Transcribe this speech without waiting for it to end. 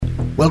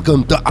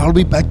Welcome to I'll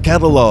Be Back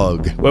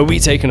Catalog, where we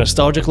take a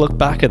nostalgic look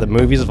back at the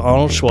movies of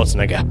Arnold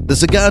Schwarzenegger. the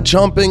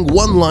cigar-chomping,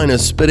 one-liner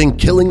spitting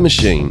killing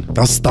machine.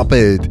 Oh, stop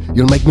it.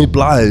 You'll make me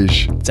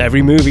blush. It's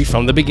every movie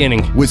from the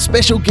beginning. With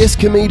special guest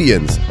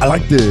comedians. I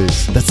like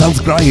this. That sounds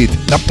great.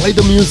 Now play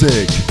the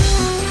music.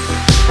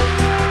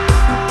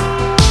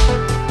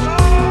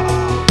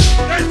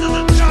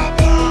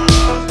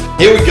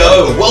 Here we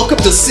go. Welcome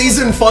to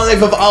Season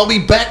 5 of I'll Be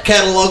Back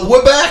Catalog.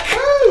 We're back.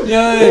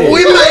 Yay!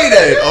 We made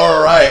it!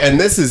 Alright, and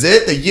this is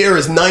it. The year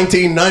is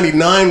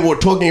 1999. We're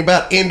talking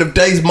about End of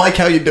Days. Mike,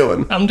 how you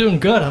doing? I'm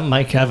doing good. I'm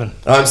Mike Evan.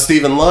 I'm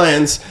Stephen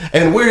Lyons,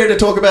 and we're here to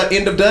talk about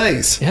End of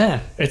Days. Yeah,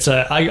 it's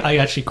I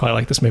actually quite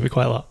like this movie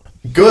quite a lot.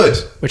 Good.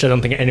 Which I don't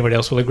think anybody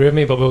else will agree with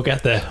me, but we'll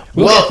get there.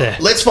 We'll Well, get there.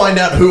 let's find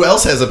out who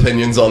else has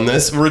opinions on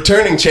this.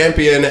 Returning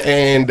champion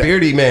and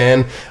beardy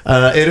man,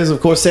 it is, of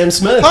course, Sam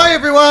Smith. Hi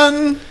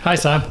everyone! Hi,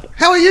 Sam.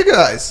 How are you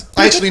guys?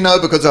 I actually know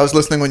because I was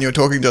listening when you were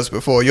talking just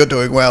before. You're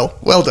doing well.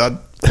 Well done.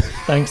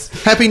 Thanks.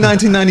 Happy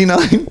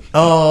 1999.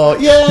 Oh,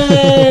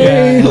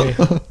 yay! Yay.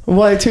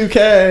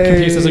 Y2K.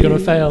 Computers are going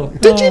to fail.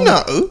 Did you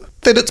know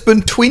that it's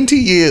been 20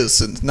 years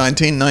since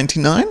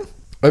 1999?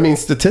 I mean,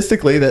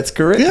 statistically, that's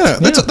correct. Yeah,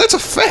 that's a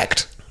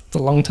fact. It's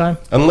a long time.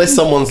 Unless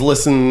someone's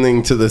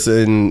listening to this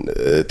in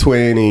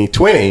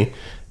 2020,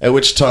 at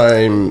which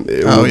time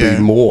it will be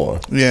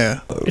more. Yeah.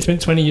 It's been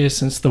 20 years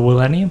since the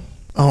millennium.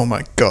 Oh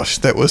my gosh,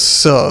 that was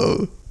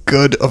so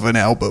good of an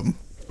album.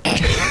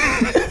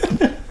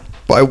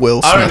 By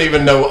Will Smith. I don't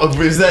even know.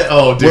 Is that?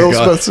 Oh, dear Will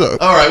God. Smith.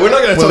 All right, we're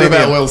not going to talk William.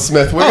 about Will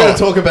Smith. We're going to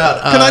talk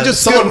about. Can I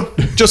just someone?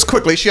 just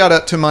quickly shout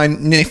out to my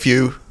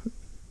nephew,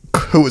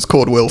 who was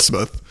called Will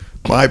Smith.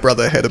 My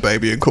brother had a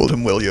baby and called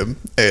him William,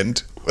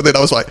 and then I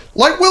was like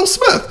Will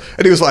Smith,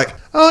 and he was like,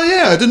 "Oh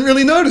yeah, I didn't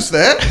really notice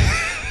that."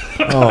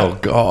 Oh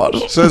God!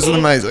 So it's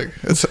amazing.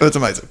 It's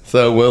amazing.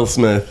 So Will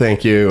Smith,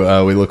 thank you.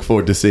 We look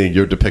forward to seeing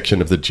your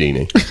depiction of the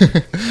genie.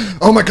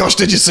 Oh my gosh,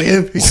 did you see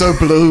him? He's so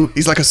blue.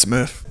 He's like a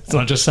Smurf. It's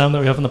not just Sam that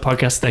we have on the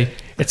podcast today.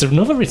 It's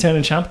another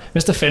returning champ,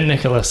 Mr. Finn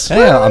Nicholas.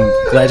 Hey, I'm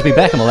glad to be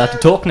back. I'm allowed to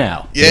talk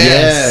now.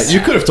 Yes. Yeah,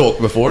 you could have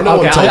talked before. No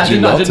one Okay, told I you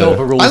didn't not know what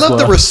the to. rules I love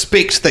the were.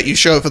 respect that you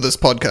show for this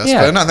podcast,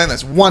 Yeah. Finn. I think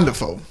that's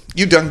wonderful.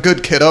 You've done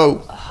good,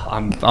 kiddo.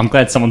 I'm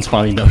glad someone's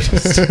finally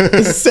noticed.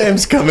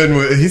 Sam's coming.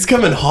 He's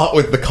coming hot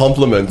with the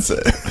compliments.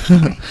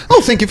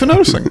 Oh, thank you for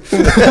noticing.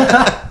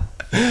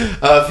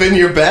 Finn,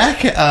 you're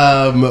back.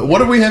 What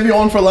did we have you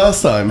on for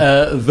last time?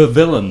 The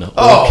villain,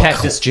 or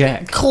Cactus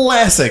Jack.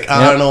 Classic.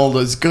 Arnold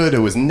was good. It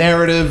was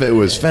narrative. It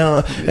was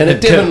found, and it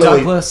Kirk didn't really.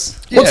 Douglas.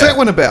 What's that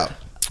one about?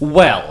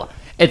 Well,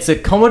 it's a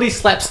comedy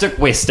slapstick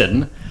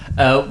western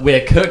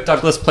where Kirk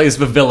Douglas plays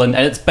the villain,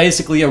 and it's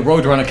basically a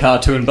Roadrunner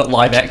cartoon but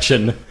live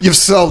action. You've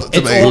sold it to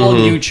It's me. all on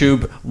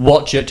YouTube.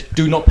 Watch it.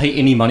 Do not pay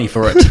any money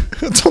for it.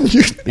 It's on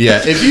you.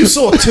 Yeah, if you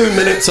saw 2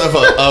 minutes of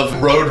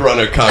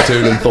Roadrunner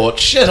cartoon and thought,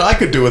 shit, I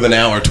could do with an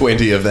hour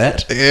 20 of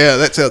that. Yeah,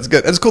 that sounds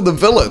good. It's called The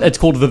Villain. It's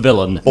called The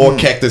Villain. Or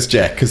Cactus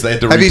Jack, because they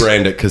had to Have you-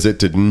 rebrand it because it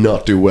did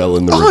not do well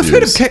in the Oh, reviews. I've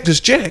heard of Cactus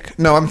Jack.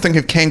 No, I'm thinking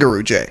of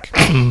Kangaroo Jack.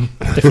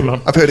 Different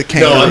one. I've heard of No,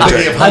 Kangaroo I'm Jack.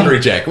 thinking of Hungry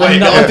Jack. Wait,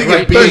 no, another I'm thinking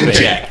of great Being movie.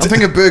 Jacked. I'm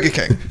thinking of Burger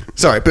King.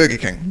 Sorry, Burger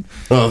King.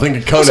 Oh, I'm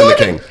thinking Conan So the I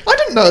King.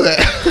 didn't know that.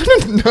 I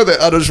didn't know that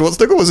Arnold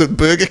Schwarzenegger was at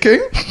Burger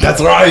King. That's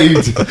right.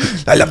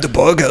 I love the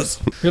burgers.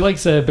 Who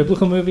likes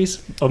biblical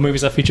movies? Or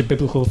movies that feature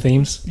biblical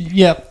themes?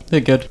 Yep, they're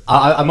good.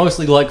 I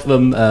mostly like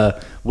them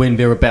when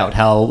they're about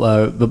how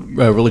the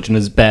religion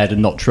is bad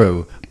and not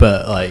true.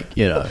 But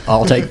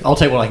I'll take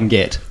what I can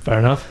get. Fair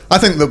enough. I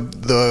think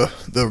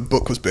the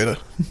book was better.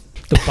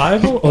 The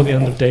Bible or the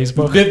End of Days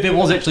book? There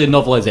was actually a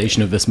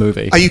novelization of this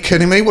movie. Are you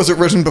kidding me? Was it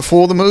written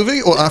before the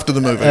movie or after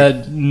the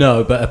movie?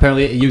 No, but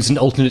apparently it used an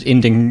alternate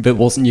ending that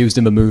wasn't used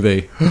in the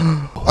movie.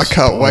 I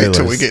can't wait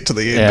till we get to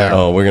the end. Yeah.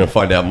 Oh, we're going to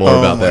find out more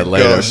about my that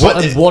later.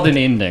 gosh. What an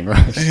ending,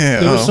 right?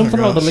 Yeah, There was oh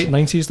something my about the gosh.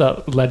 late 90s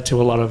that led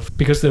to a lot of,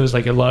 because there was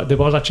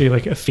actually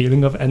like a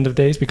feeling of End of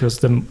Days because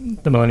the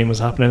millennium was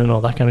happening and all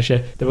that kind of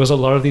shit. There was a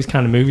lot of these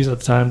kind of movies at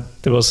the time.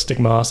 There was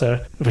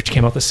Stigmata, which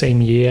came out the same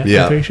year,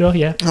 Yeah. I'm pretty sure,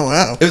 yeah. Oh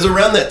wow. It was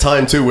around that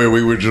time too where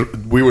we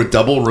were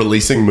double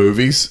releasing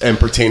movies and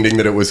pretending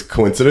that it was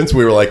coincidence.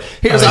 We were like,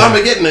 here's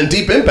Armageddon and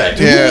Deep Impact.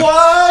 Yeah.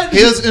 What?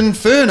 Here's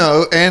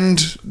Inferno and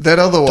that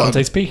other one.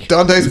 Dante's Peak.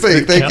 Dante's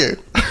Peak, thank Yeah. you.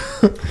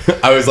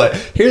 I was like,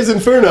 here's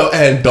Inferno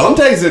and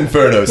Dante's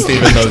Inferno.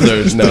 Steven knows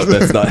those. No,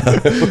 that's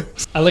not.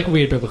 I like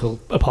weird biblical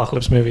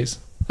apocalypse movies.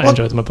 I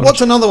enjoyed them a bunch.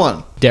 What's another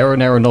one? Darren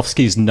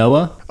Aronofsky's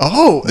Noah.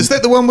 Oh, is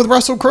that the one with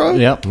Russell Crowe?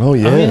 Yep. Oh,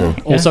 yeah.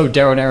 Also,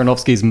 Darren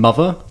Aronofsky's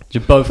mother.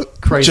 You're both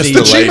crazy.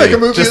 Did she lady. make a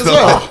movie Just as the-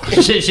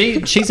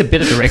 well? She's a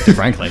better director,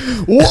 frankly.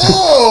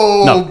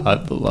 Whoa! No, I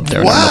love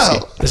Darren Wow!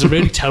 Aronofsky. There's a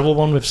really terrible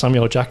one with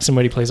Samuel Jackson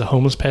where he plays a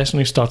homeless person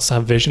who starts to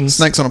have visions.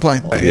 Snakes on a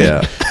plane.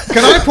 Yeah.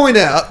 Can I point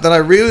out that I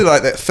really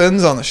like that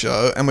Finn's on the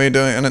show and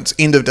it's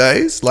End of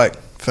Days? Like,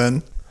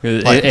 Finn,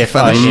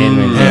 F-I-N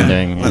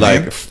ending.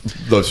 Like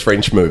those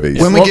French movies.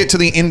 When we get to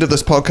the end of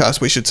this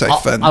podcast, we should say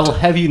fin. I will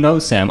have you know,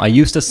 Sam, I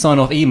used to sign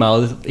off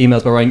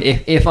emails by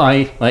writing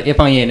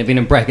F-I-N and then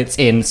in brackets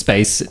N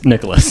space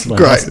Nicholas. Like,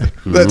 Great.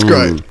 That's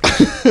great.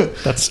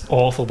 That's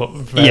awful, but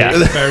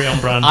very on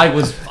brand. I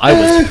was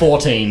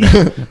 14.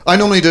 I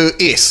normally do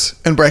S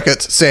in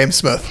brackets Sam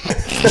Smith.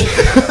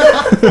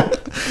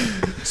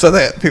 So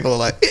that people are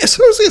like, yes,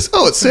 who's this?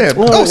 Oh, it's Sam.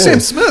 Oh, yeah. Sam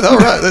Smith. All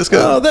right, that's good.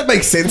 Oh, that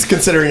makes sense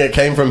considering it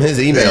came from his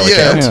email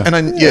account. And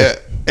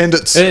and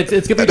it's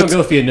It's good we don't go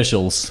with the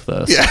initials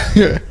first.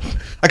 yeah.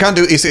 I can't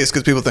do SS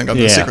because people think I'm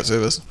the Secret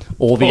Service.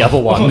 Or the other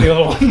one. Or the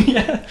other one,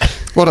 yeah.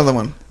 What other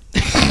one?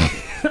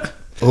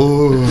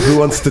 Oh, who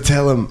wants to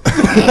tell him?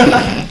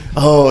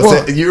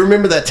 You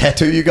remember that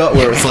tattoo you got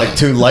where it's like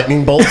two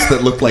lightning bolts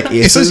that look like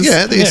S's?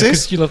 Yeah, the Yeah, SS.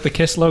 because you love the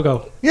Kiss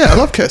logo. Yeah, I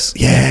love Kiss.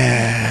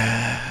 Yeah.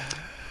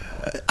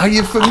 Are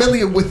you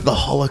familiar with the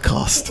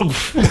Holocaust?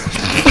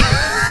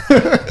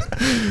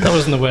 That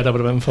wasn't the word I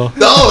would have been for.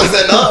 No, is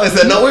that not? Is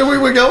that not where we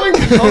were going?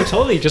 Oh,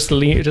 totally. Just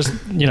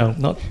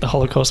not the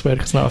Holocaust word,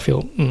 because now I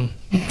feel.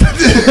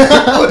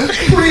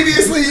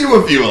 Previously, you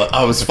were like,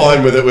 I was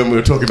fine with it when we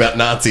were talking about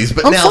Nazis,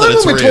 but I'm now fine that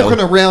it's when we're real.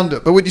 talking around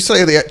it, but would you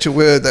say the actual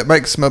word that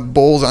makes my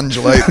balls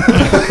undulate?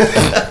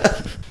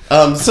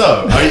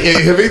 So,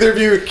 have either of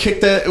you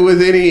kicked that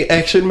with any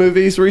action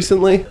movies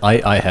recently?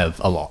 I have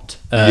a lot.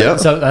 Yeah.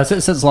 So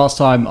since last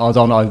time I was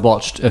on, I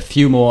watched a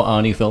few more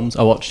Arnie films.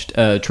 I watched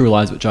True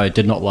Lies, which I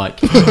did not like.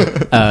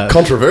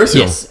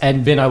 Controversial. Yes,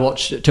 and then I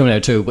watched Terminator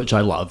 2, which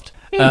I loved.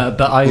 But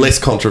I Less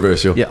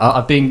controversial. Yeah,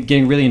 I've been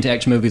getting really into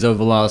action movies over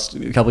the last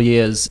couple of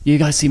years. You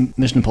guys see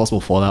Mission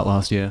Impossible Fallout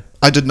last year?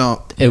 I did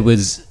not. It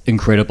was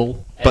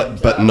incredible.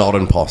 But not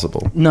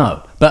impossible.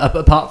 No, but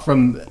apart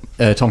from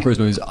Tom Cruise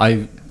movies,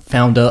 I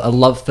found a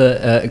love for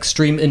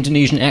extreme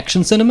Indonesian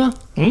action cinema.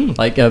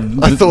 Like I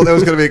thought that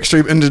was going to be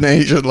extreme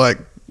Indonesian, like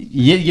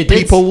you did.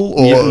 people,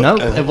 or No,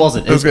 it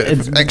wasn't. It was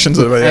action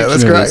cinema. Yeah,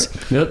 that's movies.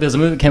 great. There's a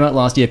movie that came out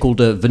last year called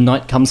The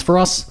Night Comes For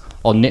Us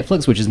on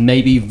Netflix, which is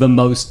maybe the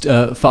most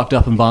fucked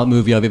up and violent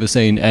movie I've ever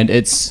seen, and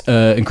it's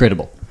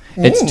incredible.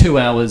 It's 2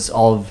 hours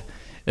of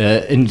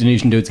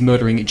Indonesian dudes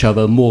murdering each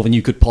other more than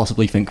you could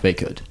possibly think they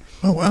could.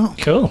 Oh wow.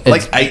 Cool.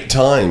 Like 8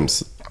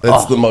 times.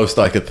 That's the most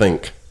I could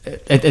think.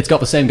 It's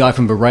got the same guy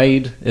from The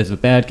Raid as the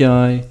bad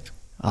guy.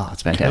 Oh,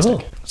 it's fantastic.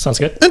 Cool. Sounds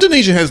good.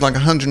 Indonesia has like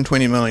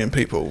 120 million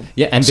people.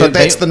 Yeah, and so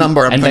that's the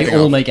number I'm and thinking they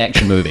all of. make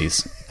action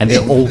movies, and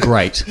they're all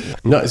great.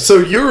 No, so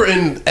you're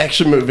in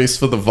action movies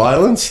for the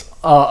violence?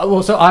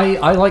 Well, so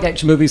I like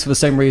action movies for the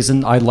same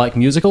reason I like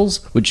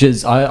musicals, which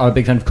is I'm a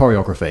big fan of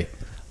choreography.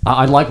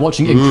 I like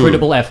watching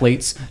incredible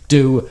athletes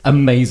do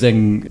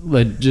amazing,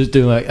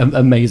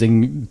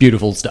 amazing,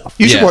 beautiful stuff.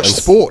 You should Yeah, watch and-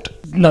 sport.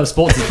 No,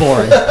 sports is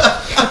boring.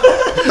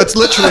 That's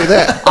literally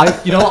that.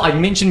 I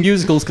mentioned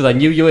musicals because I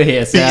knew you were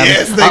here, Sam.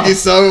 Yes, thank you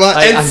so much.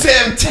 And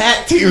Sam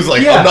tacked. He was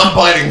like, Yeah. I'm not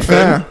biting, Finn.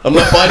 Yeah. I'm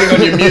not biting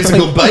on your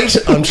musical bait.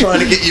 I'm trying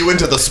to get you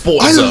into the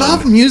sports I zone.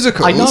 love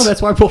musicals. I know,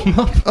 that's why I brought them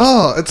up.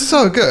 Oh, it's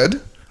so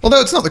good.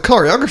 Although it's not the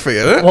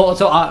choreography in it. Well,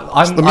 so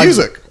I'm the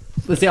music.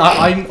 See,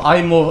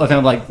 I'm more a fan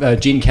of like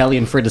Gene Kelly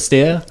and Fred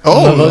Astaire.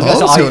 Oh, Those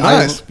guys. so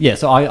nice.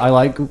 So I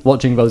like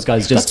watching those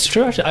guys just. That's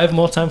true, actually. I have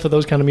more time for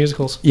those kind of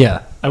musicals.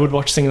 Yeah. I would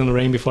watch Singing in the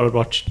Rain before I'd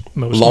watch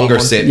most Longer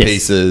ones. set Yes.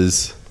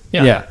 pieces.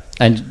 Yeah.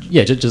 And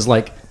just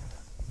like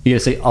you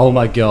say, oh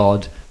my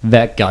god,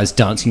 that guy's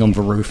dancing on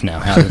the roof now.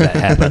 How did that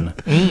happen?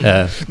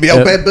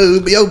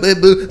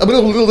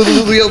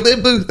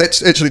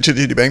 That's actually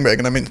Chitty Bang Bang,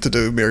 and I meant to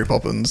do Mary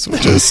Poppins,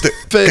 which is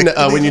Finn,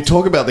 when you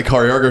talk about the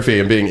choreography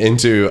and being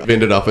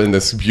ended up in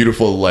this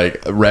beautiful like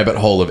rabbit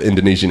hole of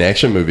Indonesian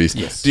action movies,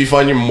 Yes. do you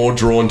find you're more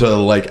drawn to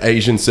like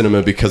Asian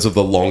cinema because of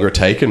the longer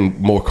take and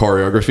more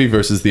choreography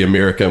versus the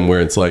American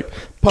where it's like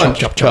punch,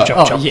 Chop, chop, cut?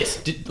 chop, chop. Oh yes,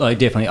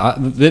 definitely.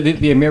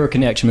 The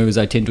American action movies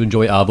I tend to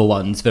enjoy are the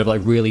ones that have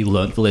like really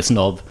learnt the lesson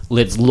of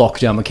let's lock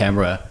down the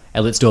camera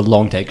and let's do a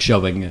long take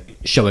showing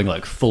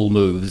like full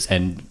moves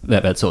and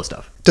that sort of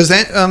stuff. Does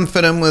that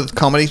fit in with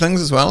comedy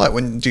things as well?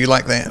 Like, do you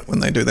like that when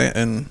they do that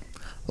in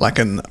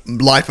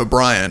Life of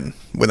Brian,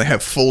 when they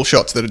have full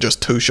shots that are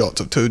just 2 shots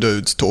of 2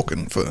 dudes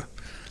talking for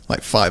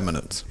like 5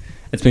 minutes?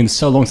 It's been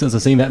so long since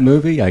I've seen that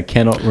movie, I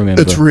cannot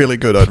remember. It's really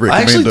good. I'd I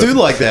recommend actually it. do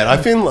like that.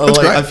 I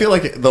feel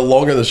like the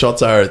longer the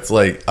shots are, it's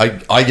like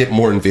I get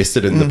more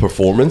invested in the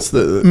performance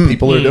that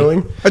people are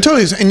doing. I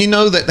totally, and you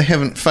know that they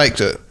haven't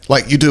faked it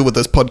like you do with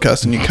this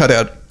podcast, and you cut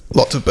out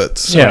lots of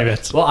bits. So many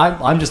bits. Well,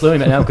 I'm just learning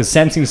that now because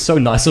Sam seems so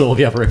nice in all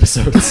the other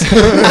episodes.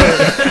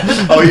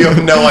 Oh, you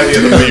have no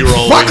idea the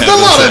B-roll. Fuck the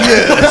lot of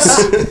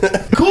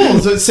this. Cool.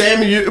 So,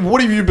 Sam,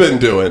 what have you been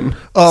doing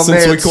Oh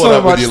since man, we caught so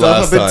up with much you stuff.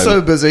 last I've been time?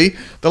 so busy.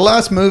 The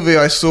last movie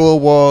I saw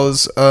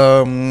was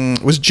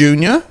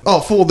Junior. Oh,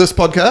 for this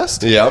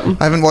podcast. Yeah.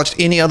 I haven't watched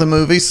any other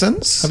movies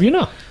since. Have you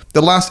not?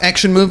 The last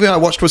action movie I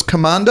watched was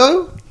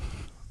Commando,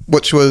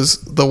 which was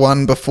the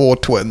one before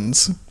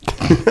Twins.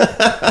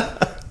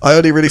 I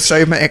only really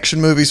save my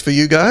action movies for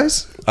you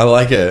guys, I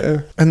like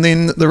it. and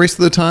then the rest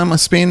of the time I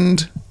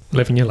spend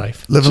Living your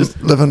life.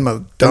 living my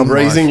dumb I'm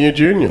raising life. your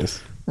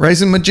juniors.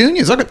 Raising my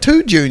juniors. I got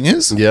 2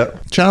 juniors. Yeah.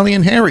 Charlie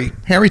and Harry.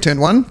 Harry turned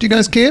 1. Do you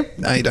guys care?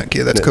 No, you don't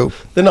care. That's cool.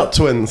 They're not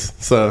twins,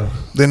 so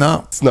They're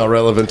not. it's not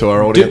relevant to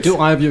our audience. Do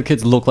either of your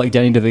kids look like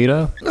Danny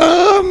DeVito?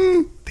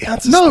 The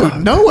answer's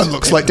No one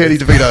looks like Danny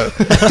DeVito.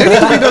 Danny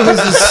DeVito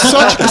is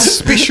such a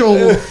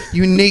special,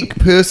 unique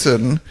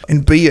person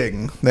and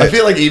being. I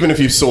feel like even if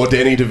you saw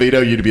Danny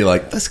DeVito, you'd be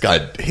like, this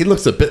guy, he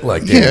looks a bit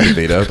like Danny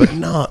DeVito, but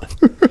not.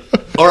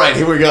 All right,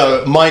 here we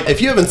go. Mike,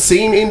 if you haven't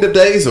seen End of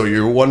Days or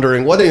you're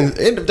wondering what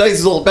End of Days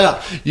is all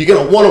about, you're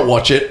going to want to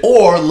watch it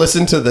or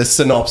listen to this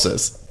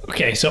synopsis.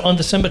 Okay, so on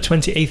December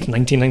 28th,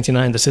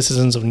 1999, the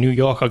citizens of New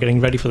York are getting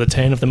ready for the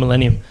turn of the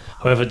millennium.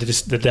 However,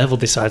 the devil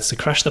decides to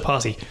crash the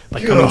party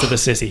by coming to the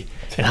city,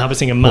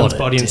 inhabiting a man's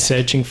body and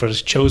searching for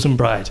his chosen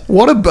bride,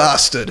 What a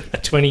bastard. a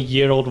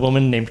 20-year-old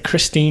woman named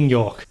Christine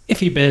York. If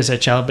he bears her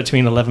child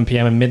between 11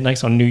 p.m. and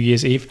midnight on New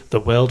Year's Eve, the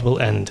world will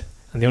end.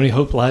 And the only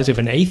hope lies with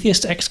an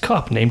atheist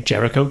ex-cop named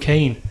Jericho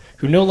Kane,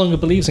 who no longer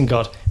believes in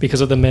God because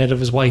of the murder of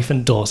his wife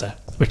and daughter,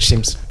 which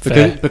seems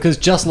fair. Because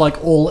just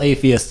like all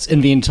atheists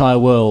in the entire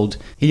world,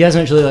 he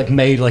hasn't actually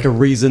made a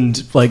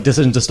reasoned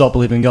decision to stop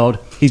believing in God.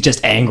 He's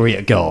just angry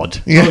at God.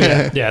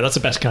 Yeah. Yeah, that's the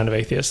best kind of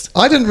atheist.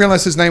 I didn't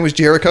realize his name was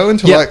Jericho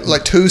until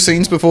like 2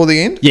 scenes before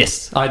the end.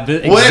 Yes,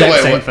 the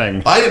exact same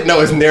thing. I didn't know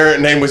his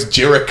name was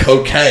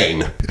Jericho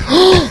Kane.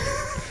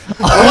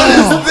 What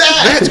is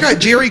that? That's great.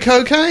 Jerry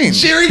Cocaine.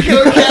 Cherry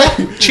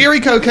cocaine. Cherry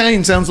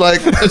Cocaine sounds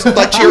like it's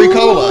like cherry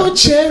cola. Oh,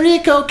 cherry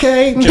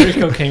cocaine. Jerry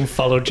Cocaine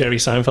followed Jerry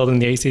Seinfeld in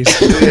the 80s.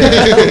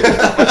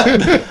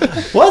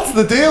 What's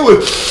the deal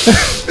with...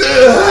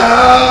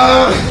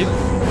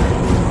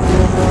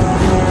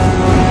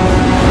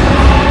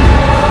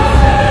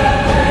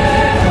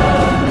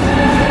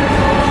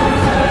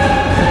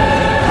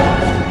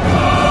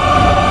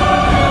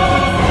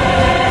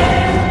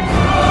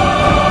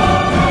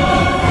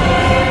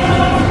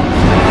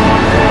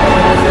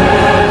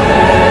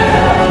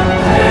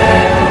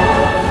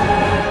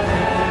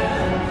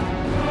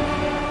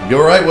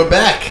 You're right, we're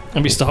back.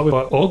 And we start with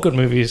what all good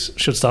movies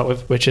should start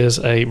with, which is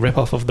a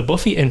rip-off of the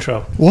Buffy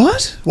intro.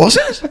 What? Was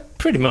it?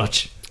 Pretty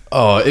much.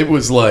 Oh, it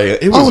was a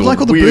like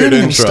all the weird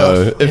burning and intro.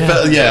 stuff. It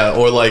felt,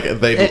 or like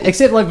they...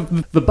 Except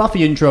the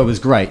Buffy intro is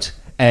great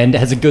and it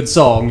has a good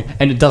song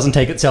and it doesn't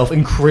take itself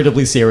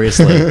incredibly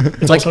seriously.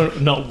 It's also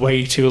not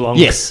way too long.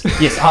 Yes.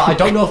 I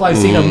don't know if I've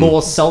seen a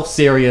more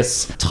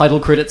self-serious title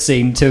credit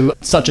scene to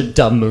such a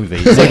dumb movie.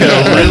 It's like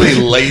a really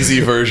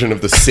lazy version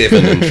of the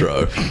Seven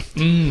intro,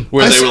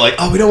 where they were like,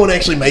 "Oh, we don't want to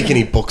actually make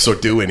any books or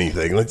do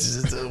anything.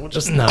 Let's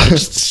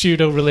just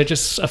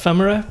pseudo-religious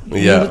ephemera.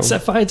 Yeah. Let's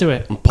set fire to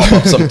it. pop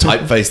up some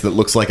typeface that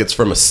looks like it's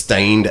from a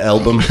Stained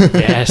album."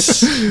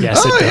 Yes, it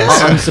does. yeah.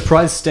 I'm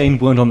surprised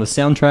Stained weren't on the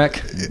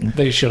soundtrack.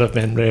 They should have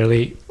been,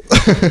 really.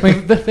 I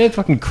mean, they're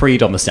fucking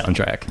Creed on the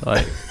soundtrack.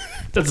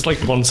 That's like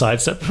one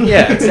sidestep.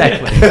 Yeah,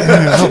 exactly.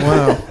 Oh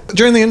wow!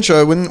 During the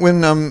intro, when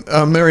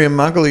Miriam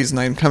Margolyes'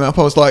 name came up,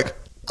 I was like,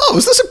 "Oh,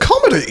 is this a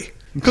comedy?"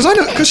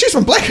 Because she's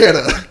from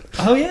Blackadder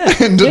Oh, yeah.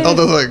 and Yeah.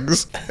 other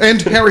things,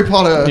 and Harry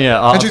Potter.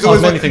 Yeah, and she's I always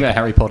was like, anything about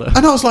Harry Potter.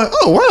 and I was like,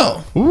 "Oh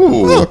wow,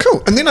 Ooh. oh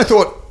cool." And then I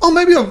thought, "Oh,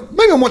 maybe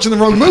I'm watching the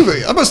wrong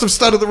movie. I must have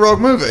started the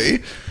wrong movie."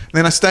 And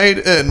then I stayed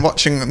in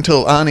watching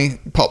until Arnie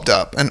popped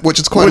up, which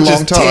is quite a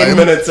long time. 10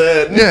 minutes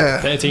in.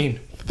 Yeah. 13.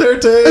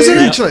 13. Is it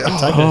Yeah, actually? it's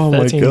Oh,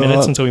 like 13 minutes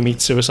God. until we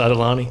meet Suicidal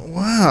Arnie.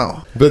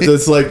 wow. But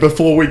it's like,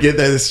 before we get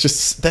there, it's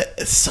just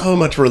it's so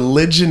much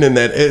religion in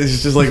that.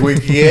 It's just like, we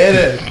get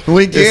it.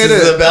 We get this it.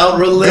 is about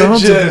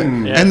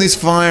religion. Yeah. And there's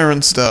fire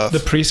and stuff. The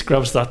priest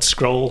grabs that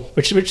scroll,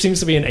 which seems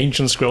to be an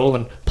ancient scroll,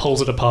 and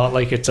pulls it apart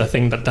like it's a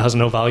thing that has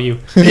no value.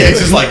 Yeah, it's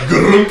just like,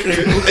 grunk.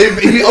 If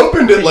he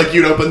opened it like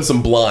you'd open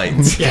some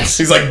blinds. Yes.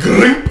 He's like,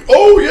 grunk.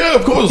 Oh, yeah,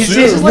 of course. He's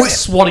yeah.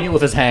 just swatting it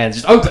with his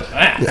hands. Just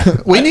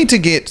open. We need to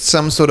get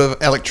some sort of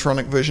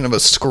electronic version of a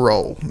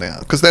scroll now,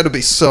 because that would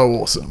be so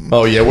awesome.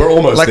 Oh, yeah, we're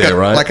almost Like there,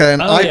 right? like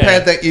an Oh, iPad yeah.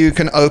 that you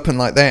can open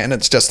like that, and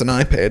it's just an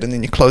iPad, and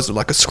then you close it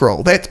like a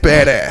scroll. That's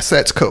badass.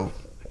 That's cool.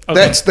 Okay.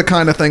 That's the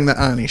kind of thing that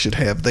Arnie should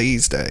have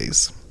these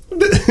days.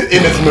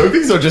 In his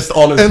movies or just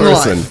on his In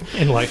person? life.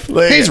 In life.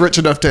 Like- He's rich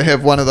enough to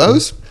have one of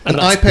those. An And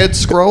that's- iPad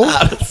scroll.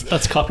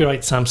 That's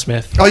copyright Sam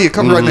Smith. Oh, yeah,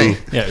 copyright me.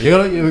 Yeah, you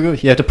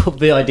have to put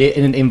the idea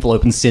in an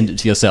envelope and send it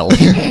to yourself.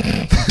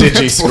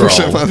 Digi-scroll.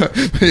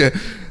 Yeah,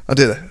 I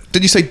did it.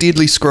 Did you say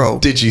Deadly Scroll?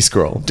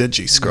 Digi-scroll.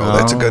 Digi-Scroll.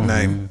 That's a good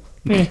name.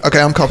 Okay,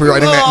 I'm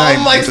copyrighting that Oh,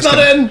 name. Mike's Just not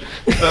kidding.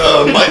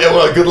 in. Mike,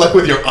 well, good luck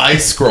with your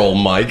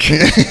iScroll, Mike.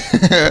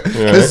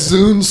 The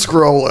Zune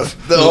Scroller.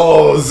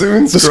 Oh,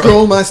 Zune The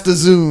Scrollmaster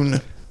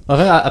Zune. I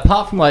think,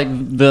 apart from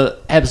the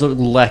absolute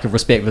lack of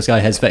respect this guy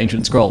has for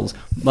ancient scrolls,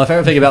 my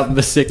favorite thing about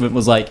this segment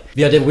was the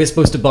idea we're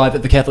supposed to buy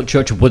that the Catholic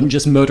Church wouldn't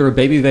just murder a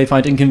baby they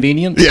find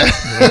inconvenient. Yeah.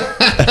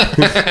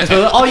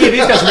 So, oh yeah,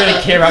 these guys really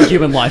care about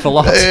human life a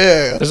lot.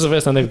 Yeah. This is the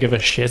first time they've given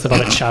a shit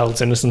about a child's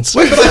innocence.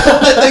 But I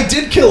thought that they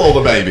did kill all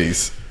the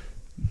babies.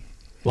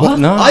 What?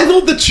 No. I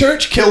thought the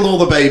church killed all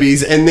the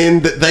babies, and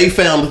then they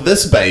found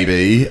this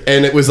baby,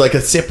 and it was like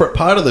a separate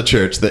part of the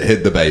church that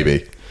hid the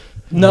baby.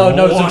 No,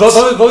 so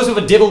What? those were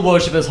the devil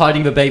worshippers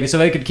hiding the baby so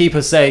they could keep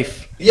her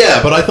safe.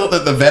 Yeah, but I thought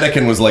that the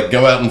Vatican was like,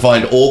 go out and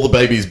find all the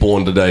babies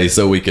born today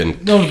so we can...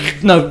 No.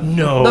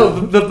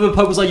 The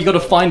Pope was like, you got to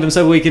find them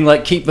so we can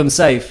like keep them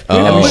safe,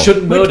 and we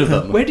shouldn't murder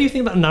them. Where do you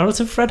think that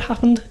narrative thread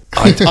happened?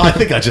 I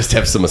think I just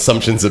have some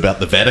assumptions about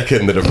the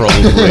Vatican that are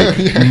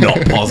probably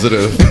not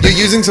positive. You're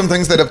using some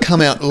things that have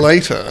come out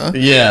later.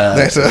 Yeah,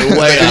 That, way that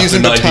are after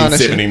using to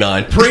tarnish it.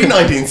 1979.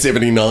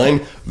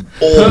 Pre-1979,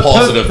 all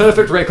positive.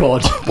 Perfect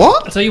record.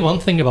 What? I'll tell you one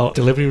thing about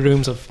delivery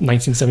rooms of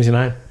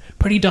 1979.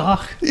 Pretty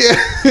dark. Yeah.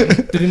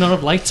 Did they not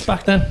have lights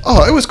back then?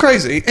 Oh, it was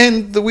crazy.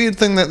 And the weird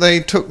thing that they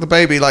took the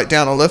baby like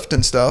down a lift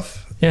and stuff.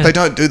 Yeah. They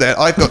don't do that.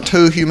 I've got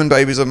 2 human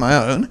babies of my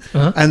own,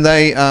 and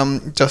they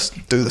just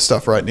do the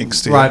stuff right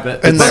next to you. Right,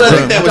 but in But that I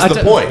room. think that was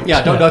the point. Yeah,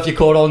 I don't know if you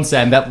caught on,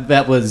 Sam.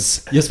 That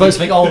was you're supposed to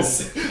think, oh, it's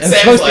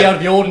supposed to like- be out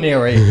of the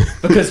ordinary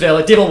because they're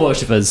like devil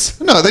worshippers.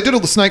 No, they did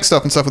all the snake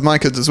stuff and stuff with my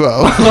kids as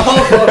well.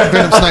 Oh,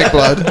 Venom snake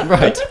blood.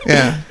 right.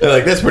 Yeah. They're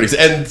like, that's pretty...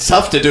 And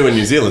tough to do in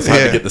New Zealand. It's hard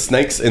Yeah. to get the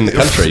snakes in the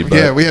country. But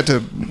Yeah, we had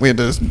to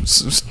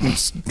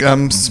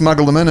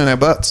smuggle them in our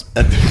butts.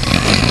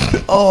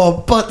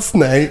 Oh, butt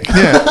snake.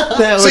 Yeah.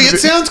 That See, would it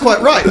sounds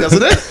quite right,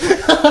 doesn't it?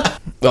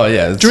 Oh,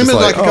 yeah. Do you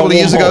remember like a couple of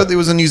years ago there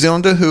was a New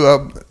Zealander who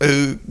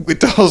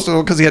went to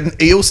hospital because he had an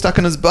eel stuck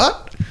in his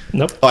butt?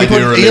 Nope. I He put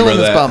do an eel remember in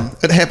his that. bum.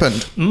 It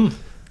happened.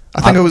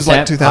 I think it was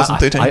like Sam,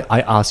 2013.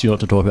 I asked you not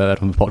to talk about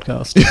that on the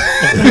podcast.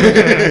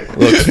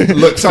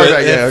 Look, Sorry, Finn,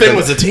 mate, yeah, Finn okay.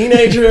 was a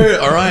teenager.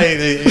 All right.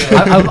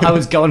 I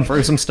was going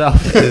through some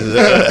stuff.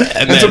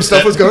 And some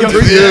stuff was going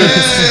through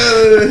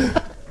you.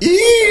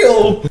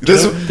 Eel.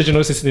 Did you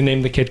notice they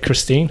named the kid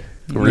Christine?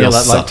 Real Yeah,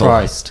 like subtle.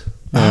 Christ.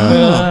 It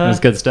was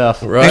good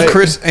stuff. Right.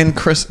 And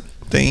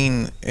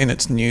Christine, and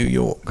it's New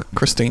York.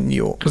 Christine, New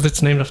York. Because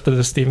it's named after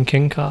the Stephen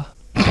King car.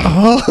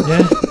 Oh.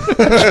 Yeah.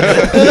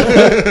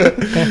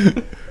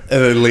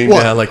 And then lean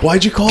What? down like,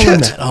 why'd you call him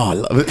that? Oh, I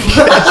love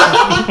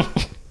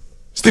it.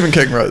 Stephen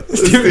King wrote.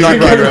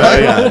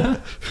 Yeah.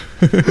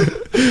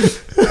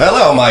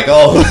 Hello,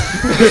 Michael.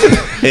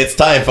 It's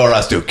time for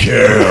us to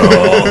kill.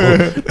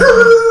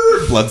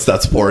 Blood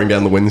starts pouring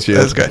down the windshield.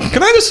 That's great.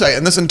 Can I just say,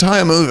 in this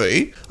entire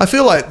movie, I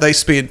feel like they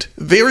spent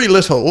very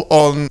little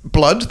on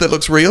blood that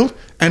looks real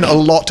and a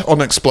lot on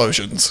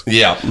explosions.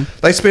 Yeah.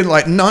 They spent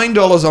like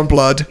 $9 on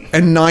blood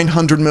and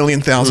 $900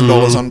 million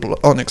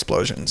on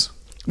explosions.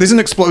 There's an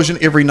explosion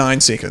every 9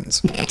 seconds.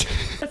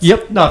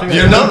 Yep. No, I think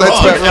You're not That's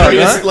wrong. about right, I mean,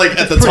 right? it's like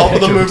at the top of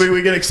the movie,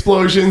 we get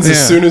explosions. Yeah.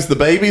 As soon as the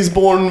baby's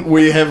born,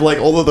 we have like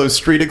all of those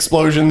street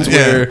explosions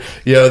Yeah.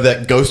 where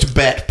that ghost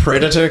bat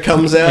predator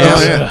comes out. Yeah,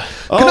 yeah.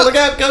 Oh, look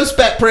out, ghost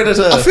bat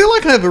predator! I feel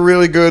like I have a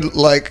really good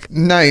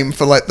name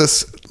for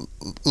this,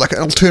 like an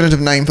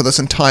alternative name for this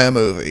entire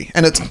movie,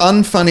 and it's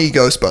Unfunny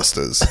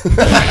Ghostbusters.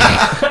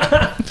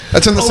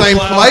 It's in the same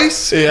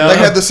place. Yeah. They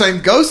have the same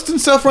ghosts and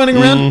stuff running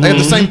around. They have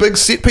the same big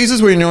set pieces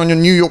where you're on your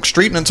New York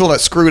street and it's all like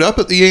screwed up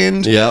at the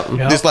end. Yeah.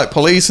 There's like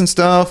police and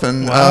stuff,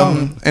 and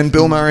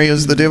Bill Murray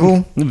is the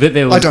devil.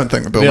 There was- I don't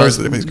think Bill there Murray's was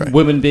the devil. He's great.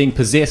 Women being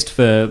possessed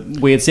for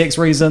weird sex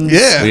reasons.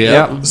 Yeah.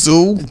 Yeah.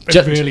 Zool.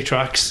 It really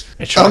tracks.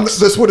 It tracks.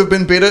 This would have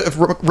been better if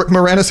Rick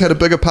Moranis had a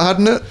bigger part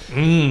in it.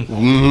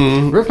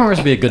 Rick Moranis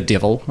would be a good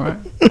devil, right?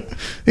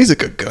 He's a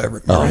good guy,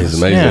 Rick Moranis. Oh, he's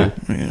amazing.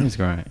 Yeah, he's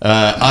great.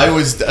 I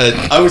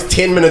was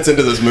 10 minutes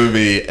into this movie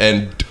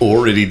and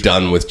already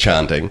done with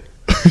chanting.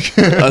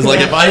 I was like,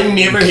 if I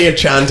never hear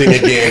chanting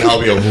again,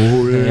 I'll be like,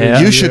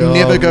 Yeah. You should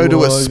never go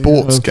to a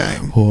sports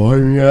game.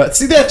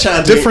 See that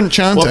chanting? Different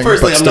chanting, Well,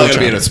 firstly, but I'm not still going to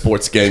be at a chanting.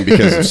 sports game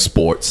because of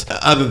sports.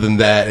 Other than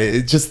that,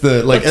 it's just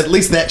at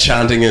least that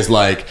chanting is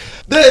like,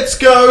 let's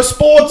go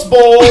sports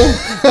ball.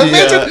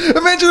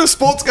 Imagine if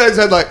sports games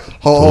had like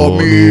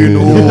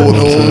Domino,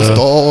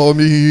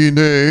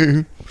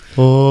 Domine.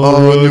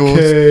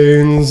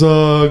 Hurricanes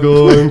are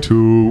going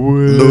to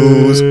win.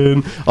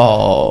 Lose.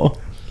 Oh.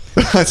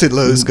 I said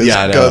lose because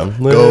Yeah, I know.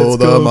 go Let's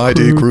the go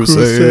mighty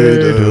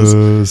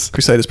Crusaders.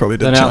 Crusaders probably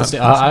So did now,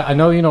 chant. I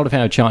know you're not a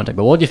fan of chanting,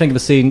 but what do you think of the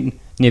scene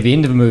near the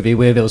end of the movie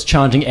where there was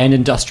chanting and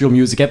industrial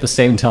music at the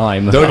same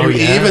time? Don't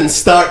you even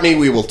start me.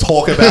 We will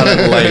talk about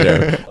it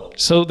later.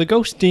 So the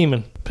ghost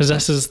demon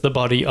possesses the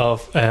body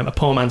of a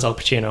poor man's Al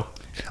Pacino.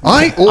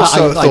 I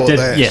also I thought did,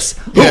 that. yes.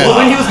 Yeah.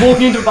 When he was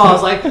walking into the bar, I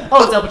was like,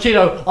 oh, it's Al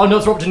Pacino. Oh, no,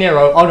 it's Robert De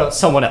Niro. Oh, no, it's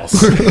someone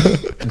else.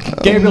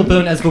 Gabriel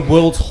Byrne as the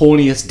world's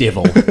horniest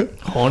devil.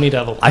 Horny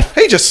devil.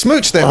 He just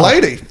smooched that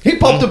lady. He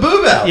popped a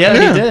boob out. Yeah,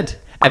 Yeah. he did.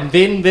 And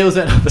then there was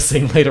another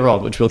scene later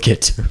on, which we'll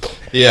get to.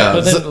 Yeah.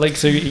 But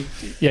then,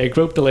 he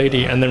groped the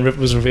lady, and then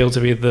was revealed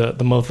to be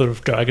the mother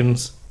of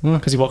dragons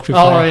because he walked through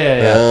Oh, fire.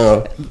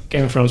 yeah.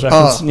 Game of Thrones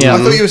reference. Yeah. I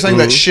thought you were saying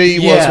that she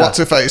was Yeah. what's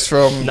her face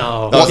from.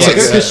 No, Oh, Yeah, Like,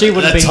 because she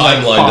would have that been like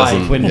timeline 5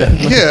 doesn't- when...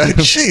 Yeah,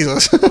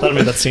 Jesus. that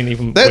made that scene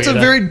even. That's a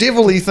weirder. very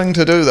devil-y thing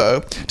to do,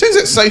 though. Turns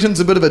out Satan's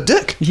a bit of a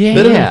dick. Yeah.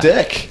 Bit of a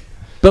dick.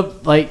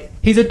 But, like,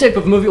 he's a dick,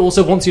 but the movie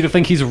also wants you to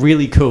think he's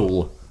really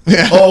cool.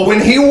 Yeah. Oh,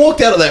 when he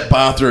walked out of that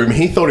bathroom,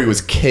 he thought he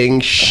was king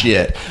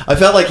shit. I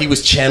felt like he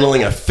was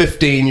channeling a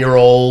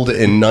 15-year-old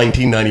in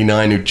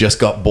 1999 who just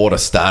got bought a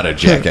starter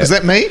jacket. Is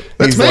that me?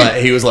 That's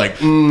me. He was like,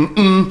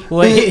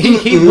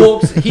 Well,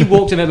 he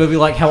walked in that movie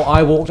like how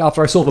I walked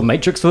after I saw The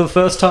Matrix for the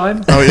first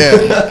time. Oh,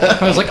 yeah.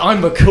 I was like,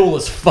 I'm the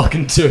coolest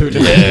fucking dude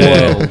in the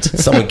yeah, world.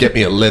 someone get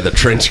me a leather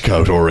trench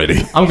coat already.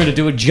 I'm going to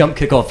do a jump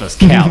kick off this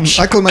couch.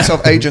 I called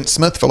myself Agent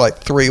Smith for like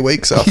 3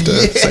 weeks after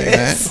seeing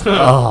that.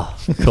 Oh,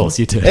 of course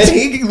you did. And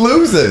he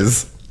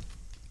loses.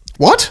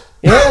 What?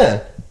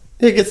 Yeah.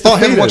 He gets Oh, I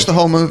haven't defeated. watched the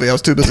whole movie. I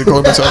was too busy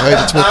calling myself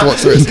Agent Smith to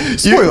watch the rest.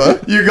 Spoiler.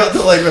 You got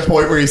to like the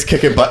point where he's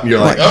kicking butt and you're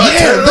like, Like, oh, yeah,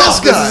 turn it this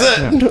off, guy. This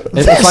is it.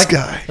 It's This like,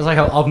 guy. It's like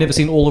how I've never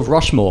seen all of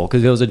Rushmore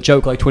because there was a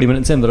joke like 20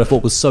 minutes in that I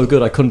thought was so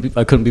good I couldn't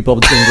be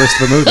bothered seeing the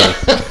rest of the movie.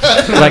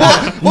 Like,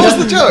 What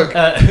was the joke?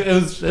 it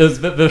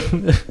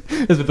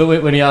was the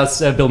bit when he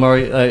asked Bill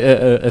Murray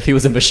if he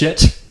was in the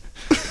shit.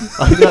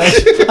 I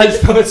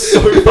just found it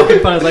so fucking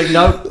funny. I was like,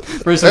 no,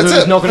 Bruce That's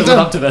is it. not going to live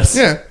up to this.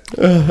 Yeah.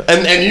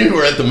 And you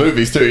were at the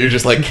movies too. You're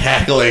just like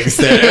cackling,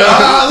 standing.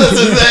 Oh, this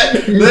is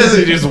it. This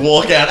is just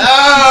walk out.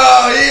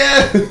 Oh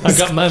yeah. I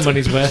got my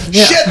money's worth.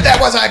 Shit, that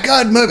was a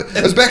good movie.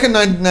 It was back in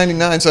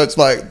 1999, so it's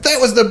like, that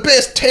was the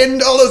best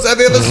 $10 I've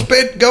ever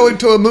spent going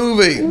to a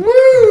movie.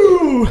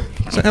 Woo.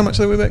 So how much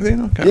they were back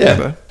then? I can't Yeah.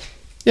 remember.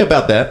 Yeah,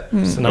 about that.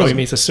 So now he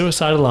meets a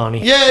suicidal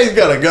Arnie. Yeah, he's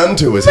got a gun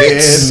to his head.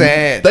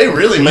 sad. They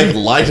really make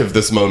light of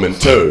this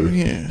moment too.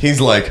 Yeah. He's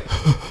like,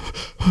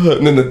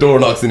 and then the door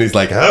knocks and he's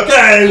like,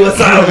 okay, what's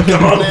up?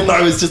 Come on in.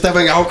 I was just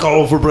having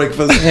alcohol for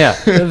breakfast. Yeah,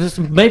 it was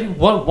maybe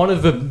one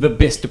of the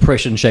best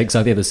depression shakes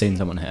I've ever seen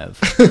someone have.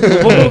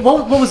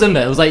 what was in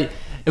there? It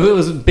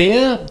was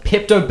beer,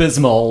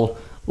 Pepto-Bismol,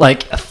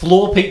 like a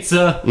floor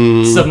pizza,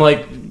 some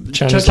like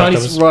Chinese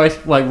Chinese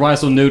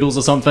rice or noodles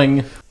or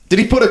something. Did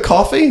he put a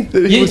coffee?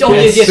 That he Yeah, was oh,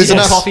 putting- yes, There's yeah,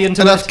 enough, coffee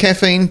into enough it.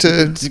 caffeine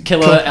to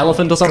Kill an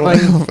elephant or something.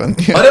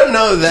 Yeah. I don't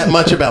know that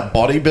much about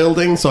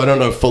bodybuilding, so I don't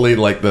know fully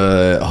like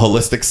the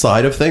holistic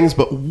side of things.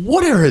 But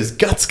what are his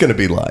guts going to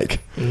be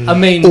like? I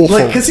mean, Awful.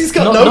 Like, because he's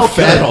got Not- no not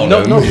fat good. on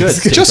Not- him. not good.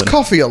 It's- Just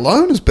coffee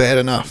alone is bad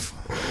enough.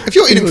 If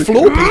you're eating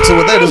floor pizza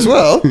with that as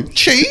well,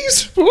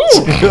 cheese.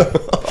 Ooh.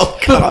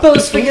 but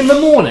first thing in the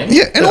morning.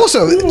 Yeah, and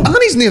also,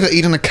 Arnie's never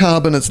eaten a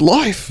carb in his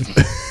life.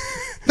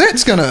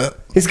 That's gonna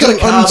He's gonna do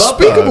carb up,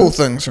 unspeakable though.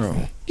 things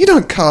wrong. You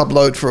don't carb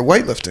load for a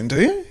weightlifting,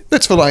 do you?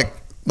 That's for like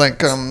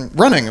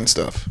running and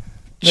stuff.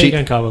 No, you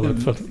can carb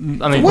it for.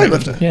 I mean,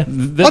 Weightlifting. Yeah.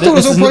 I thought it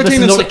was all protein This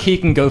and is not a stuff.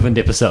 Keegan Govind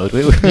episode.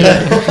 None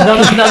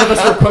of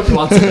us will quote to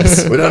answer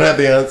this. We don't have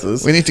the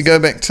answers. We need to go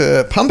back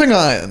to Pumping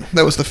Iron.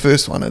 That was the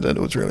first one I did.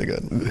 It was really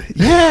good.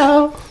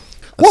 Yeah. What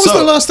was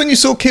the last thing you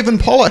saw Kevin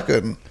Pollak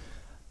in?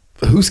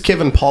 Who's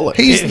Kevin Pollak?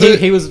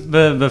 He was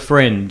the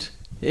friend.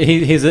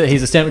 He's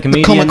a stand-up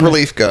comedian. Comic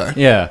relief guy.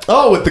 Yeah.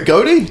 Oh, with the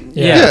goatee?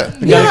 Yeah.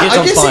 The guy who gets I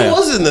on guess fire. he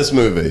was in this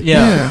movie.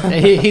 Yeah.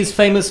 He's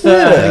famous for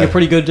having a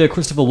pretty good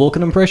Christopher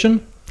Walken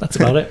impression. That's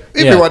about it.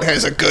 Everyone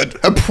has a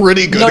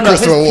pretty good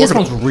Christopher his Walken.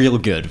 one's real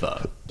good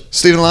though.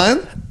 Stephen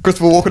Lyon,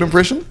 Christopher Walken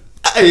impression.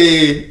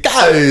 Hey,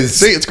 guys.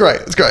 See, it's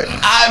great. It's great.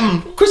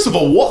 I'm Christopher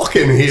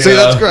Walken here. See,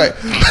 that's great.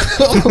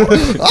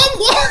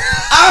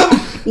 I'm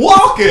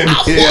walking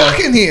I'm here.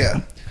 walking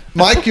here.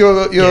 Mike,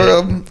 you're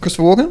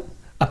Christopher Walken?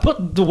 I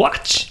put the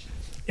watch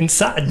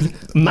inside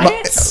my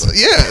ass.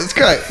 Yeah, it's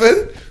great.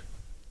 Finn?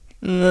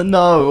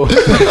 No.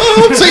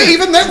 See,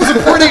 even that was a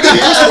pretty good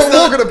Christopher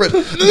Walken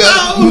impression.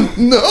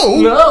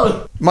 No.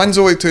 No. Mine's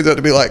always turned out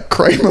to be like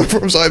Kramer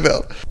from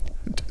Seinfeld.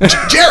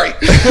 Jerry!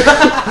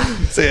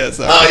 So yeah,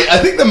 so. I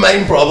think the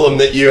main problem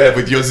that you have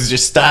with yours is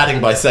just starting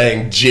by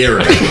saying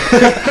Jerry.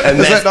 And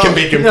that that can not-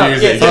 be No,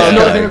 confusing. yeah, that's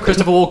another thing that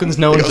Christopher Walken's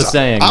known He for goes,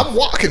 saying. I'm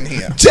walking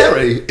here.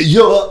 Jerry,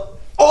 you're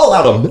all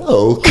out of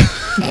milk.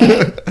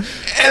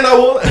 And I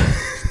want...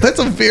 That's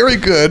a very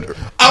good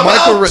I'm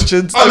Michael out.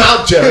 Richards. I'm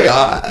out, Jerry.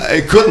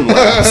 I couldn't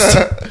last.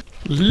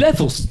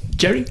 Levels,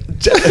 Jerry.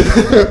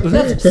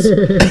 Levels.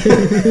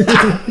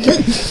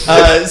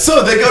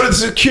 So they go to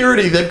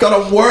security. They've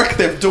got to work.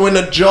 They're doing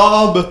a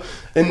job.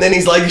 And then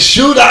he's like,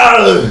 shooter!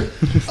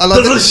 I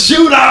love There's a that.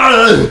 shooter!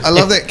 I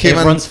love that Kevin.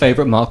 Everyone's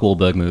favorite Mark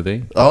Wahlberg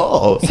movie.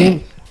 Oh.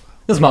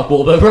 It's Mark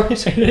Wahlberg,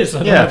 right? It is. I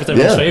don't Yeah, know if it's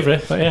everyone's yeah.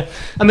 favourite, but yeah.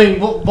 I mean,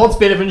 what's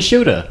better than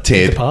Shooter?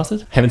 Ted.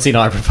 Departed. Haven't seen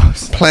either of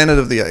those. Planet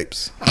of the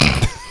Apes.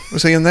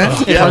 Was he in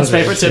that? Everyone's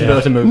favourite Tim yeah.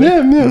 Burton movie.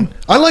 Yeah.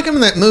 I like him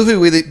in that movie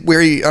where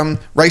he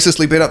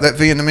racistly beat up that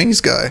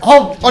Vietnamese guy.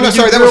 Oh, no,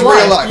 sorry, that was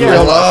real life. Yeah.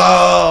 Real life.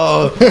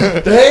 Oh.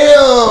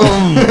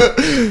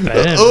 Damn.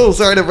 Damn. Oh,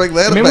 sorry to bring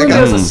that Remember when back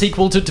there up. was a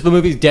sequel to the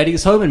movie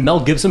Daddy's Home and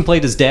Mel Gibson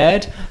played his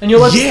dad? And you're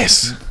like,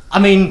 Yes. I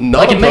mean,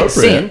 Not like it makes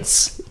appropriate.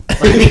 sense.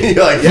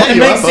 You're like, yeah, It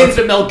you makes are, sense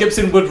bud. that Mel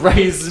Gibson would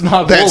raise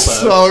Mark That's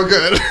Wahlberg. so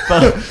good.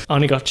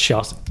 Arnie got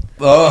shot.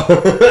 Oh,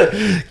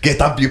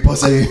 get up, you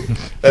pussy.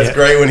 That's Yeah.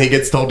 great when he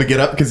gets told to get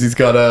up because he's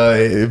got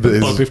a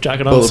Bulletproof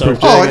jacket on, bulletproof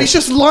so- Oh, and he's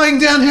just lying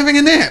down having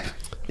a nap.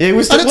 Yeah, he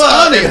was And it's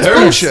well, Arnie, it it's hurts.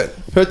 bullshit.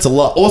 Hurts a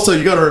lot. Also,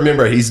 you got to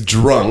remember, he's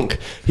drunk.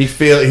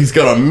 He's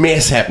got a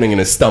mess happening in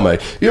his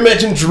stomach. You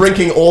imagine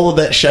drinking all of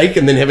that shake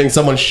and then having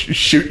someone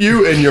shoot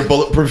you in your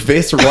bulletproof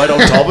vest right on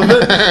top of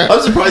it.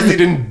 I'm surprised he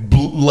didn't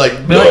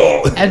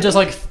And just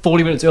like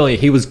 40 minutes earlier,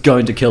 he was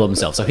going to kill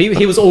himself. So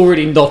he was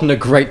already not in a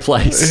great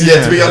place.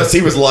 Yeah, to be honest,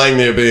 he was lying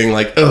there being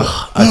like,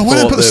 ugh. Why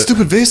did I put the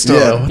stupid vest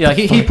on? Yeah,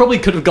 he probably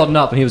could have gotten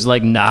up and he was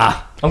like,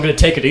 nah, I'm going to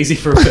take it easy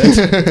for a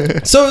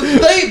bit. So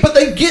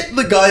they get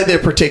the guy they're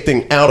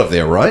protecting out of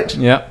there, right?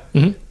 Yeah.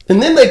 Mm-hmm.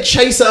 And then they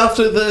chase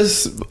after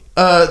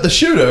the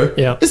shooter.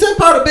 Yeah. Is that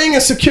part of being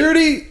a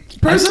security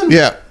person?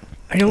 Yeah,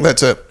 I don't-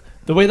 that's it.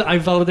 The way that I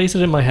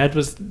validated in my head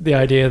was the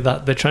idea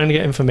that they're trying to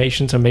get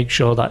information to make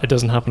sure that it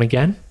doesn't happen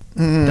again.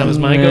 That was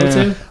my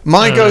go-to. My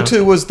I don't know.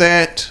 go-to was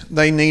that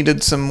they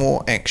needed some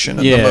more action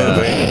in the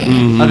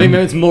movie. I think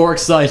maybe it's more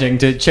exciting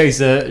to chase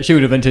a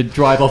shooter than to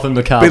drive off in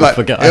the car Be with like,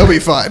 the guy. it'll be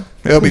fine.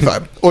 It'll be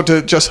fine. Or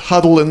to just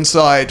huddle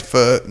inside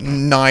for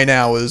 9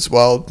 hours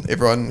while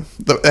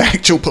the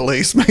actual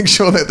police, make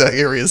sure that the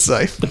area is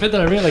safe. The bit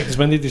that I really liked is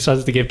when they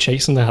decided to give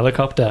chase in the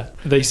helicopter,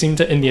 they seemed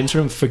to, in the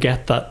interim,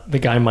 forget that the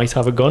guy might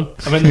have a gun.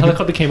 And when the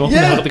helicopter came up and the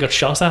helicopter got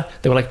shot at,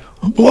 they were like,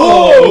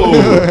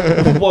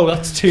 whoa! Whoa,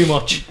 that's too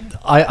much.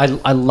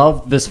 I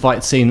love this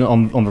fight scene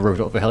on the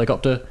rooftop of a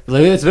helicopter.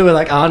 It's a bit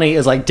like Arnie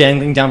is like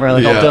dangling down the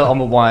helicopter on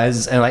the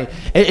wires, and like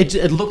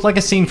it looked like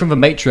a scene from The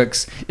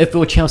Matrix if the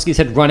Wachowskis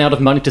had run out of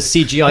money to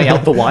CGI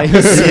out the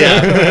wires.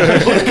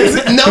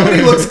 Yeah.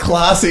 Nobody looks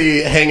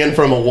classy hanging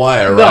from a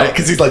wire, right?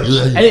 Because he's like...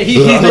 And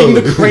he's making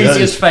the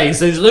craziest face.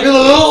 He's like...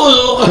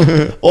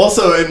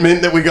 Also, it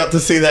meant that we got to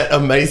see that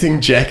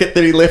amazing jacket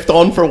that he left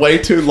on for way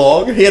too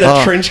long. He had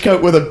a trench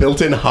coat with a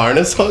built-in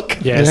harness hook.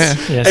 Yes.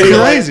 Yeah. Yes. And you're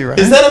Crazy, right?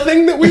 Is that a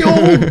thing that we all...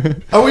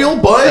 Are we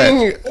all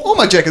buying... All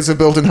my jackets are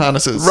built in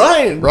harnesses.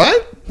 Right.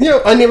 Right?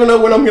 I never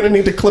know when I'm going to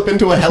need to clip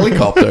into a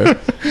helicopter.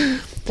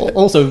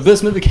 Also,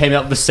 this movie came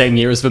out the same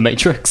year as The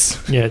Matrix.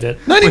 Yeah, it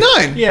did.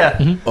 99.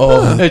 Yeah.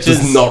 Oh, it Which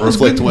does is- not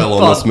reflect well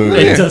on this movie.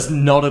 It does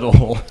not at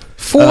all.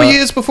 4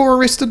 years before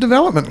Arrested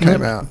Development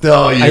came out.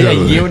 Oh, yeah. A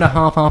year and a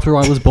half after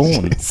I was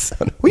born.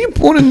 Were you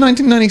born in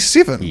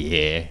 1997?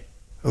 Yeah.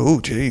 Oh,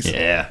 jeez.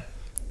 Yeah.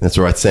 That's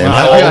right, Sam. I-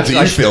 How I- old do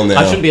I you should- feel now?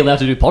 I shouldn't be allowed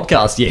to do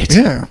podcasts yet.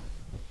 Yeah.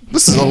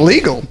 This is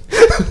illegal.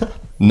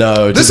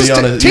 No, to This be is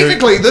honest... you're-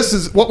 technically, this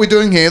is what we're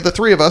doing here. The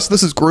three of us,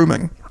 this is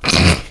grooming.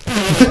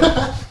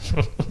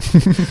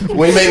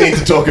 We may need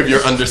to talk of your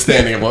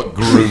understanding of what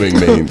grooming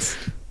means.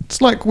 It's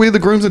like we're the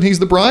grooms and he's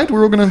the bride.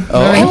 We're all going to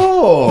marry him.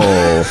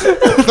 Oh.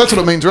 That's what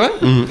it means, right?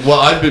 Well,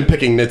 I've been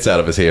picking nits out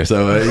of his hair,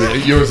 so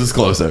yours is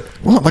closer.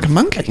 What, like a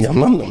monkey? Yum,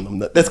 nom, nom,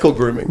 nom. That's called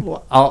grooming.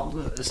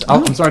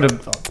 I'm sorry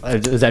to.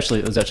 It was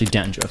actually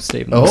dandruff,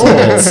 Stephen. Oh.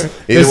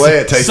 Either way,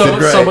 it tasted so,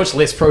 great. so much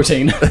less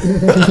protein.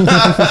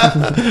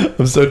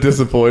 I'm so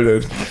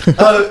disappointed.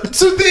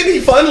 So then he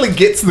finally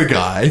gets the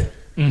guy,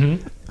 and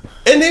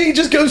then he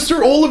just goes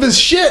through all of his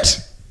shit.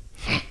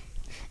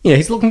 Yeah,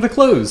 he's looking for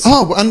clues.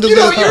 Oh, under You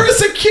the... know, you're a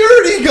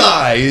security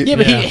guy. yeah,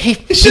 but Yeah.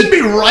 He shouldn't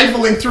be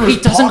rifling through he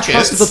his doesn't pockets.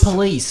 trust the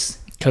police.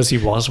 Because he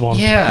was one.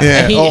 Yeah.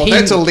 Yeah. And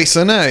That's a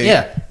lesson, eh?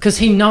 Yeah, because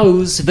he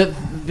knows that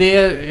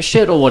they're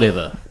shit or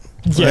whatever.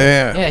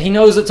 Yeah. Yeah, he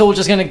knows it's all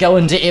just going to go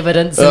into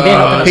evidence and they're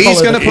not going to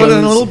He's going to put it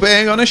in a little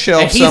bag on a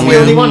shelf And he's somewhere.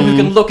 the only one who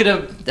can look at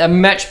a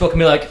matchbook and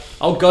be like,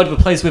 I'll go to the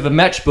place where the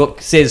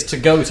matchbook says to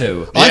go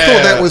to. I Yeah.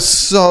 thought that was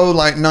so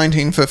like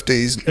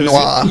 1950s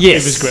noir.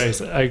 Yes. It was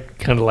great. I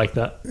kind of like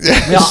that.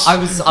 Yeah, I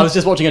was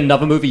just watching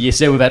another movie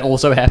yesterday where that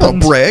also Oh,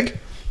 happened. brag.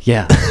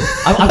 Yeah.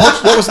 I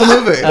watched, What was the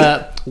movie?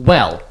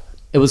 well,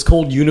 it was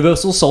called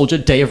Universal Soldier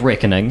Day of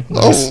Reckoning.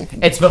 Oh.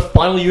 It's the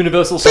final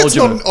Universal That's Soldier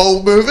not an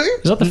old movie.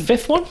 Is that the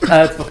fifth one?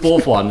 It's the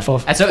fourth one.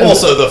 Fourth. And so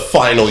Also, the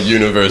final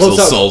Universal Well,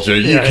 so- Soldier.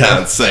 You Yeah,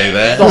 can't say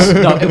that.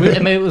 no,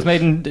 it was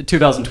made in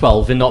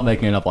 2012. They're not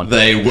making another one.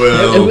 They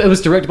will. It was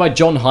directed by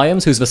John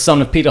Hyams, who's the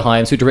son of Peter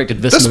Hyams, who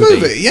directed this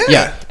movie, yeah.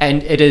 Yeah,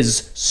 and it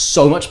is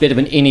so much better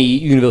than any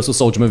Universal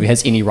Soldier movie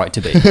has any right to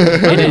be.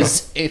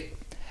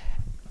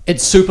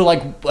 It's super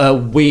like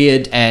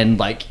weird and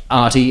like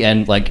arty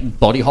and like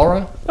body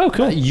horror. Oh,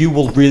 cool. You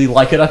will really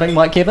like it, I think,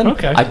 Mike Kevin.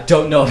 Okay. I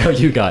don't know about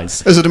you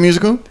guys. Is it a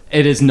musical?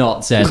 It is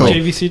not, sadly.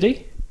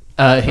 JVCD?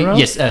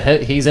 Yes,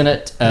 he's in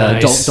it.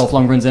 Nice. Dolph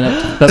Lundgren's in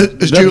it. But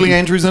Is Julie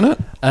Andrews in it?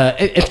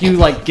 if you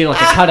like get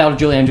like a cutout of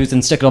Julie Andrews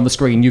and stick it on the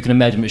screen, you can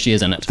imagine that she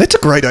is in it. That's a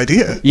great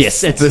idea.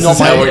 Yes, it's This not is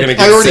how we're gonna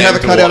get I already Sam have a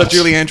to cutout of watch.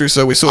 Julie Andrews,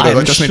 so we sort of. I'm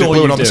I just need to sure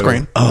glue it you on the do.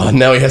 screen. Oh,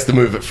 now he has to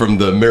move it from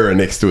the mirror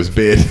next to his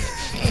bed.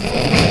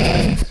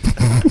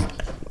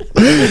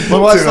 My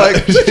wife's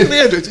like, is that Julie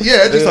Andrews?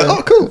 Yeah, just like,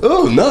 oh, cool.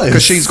 Oh, nice.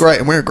 Because she's great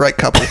and we're a great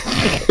couple.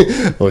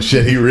 Oh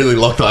shit, he really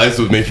locked eyes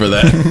with me for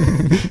that.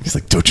 He's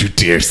like, don't you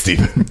dare,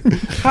 Stephen.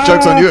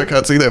 Joke's on you, I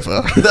can't see that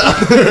far.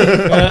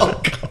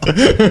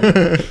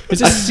 Is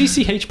this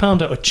CCH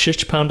Pounder or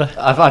Chich Pounder?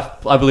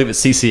 I believe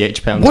it's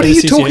CCH Pounder. What are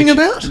you CCH? talking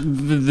about?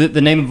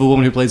 The name of the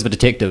woman who plays the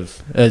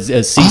detective is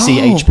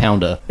CCH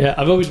Pounder. Yeah,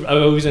 I've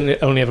always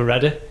only ever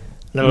read it.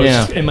 And I was,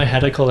 Yeah. in my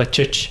head, I call it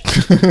Chich.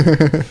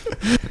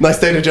 Nice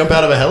day to jump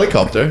out of a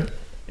helicopter.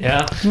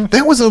 Yeah.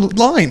 That was a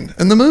line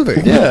in the movie.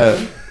 Yeah.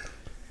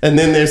 And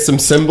then there's some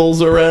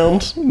symbols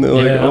around. And they're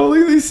like, Yeah. oh, look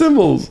at these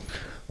symbols.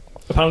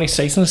 Apparently,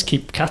 Satanists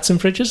keep cats in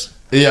fridges.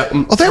 Yeah.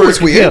 Oh, that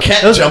was weird.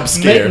 Cat That was jump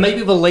scare.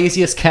 Maybe the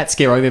laziest cat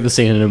scare I've ever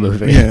seen in a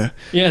movie. Yeah.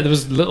 Yeah, there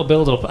was little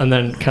build up and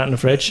then cat in the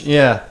fridge.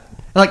 Yeah.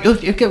 Like,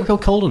 it get real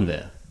cold in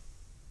there.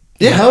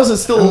 Yeah, how is it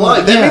still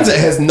alive? That yeah. means it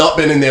has not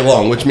been in there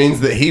long, which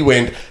means that he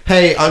went,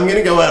 hey, I'm going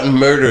to go out and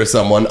murder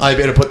someone. I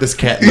better put this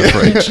cat in the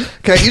fridge.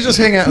 Okay, you just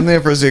hang out in there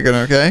for a second,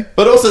 okay?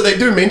 But also, they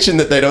do mention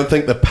that they don't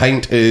think the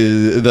paint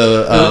is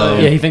the...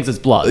 Yeah, he thinks it's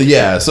blood.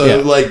 yeah, so, Yeah.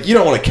 like, you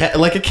don't want a cat...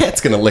 Like, a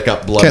cat's going to lick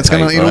up blood Cat's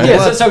paint, gonna eat all right? the Yeah,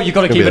 blood. so you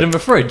got to keep be it in the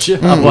fridge.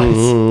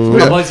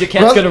 Otherwise your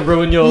cat's Well, going to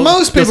ruin your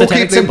Most your people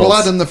satanic keep their symbols.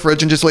 blood in the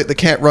fridge and just let the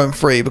cat roam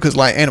free because,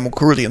 like, animal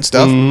cruelty and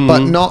stuff, but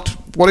not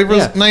whatever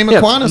his name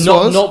Aquinas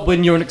was. Not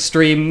when you're an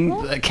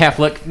extreme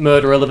Catholic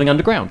murderer living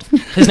underground.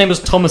 His name was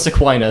Thomas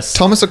Aquinas.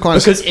 Thomas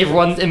Aquinas. Because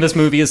everyone in this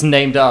movie is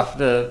named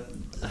after...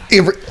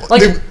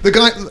 Like- the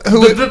guy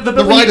who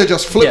The writer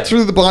just flipped yeah.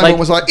 through the Bible Like- and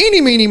was like,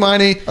 eeny, meeny,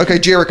 miny, okay,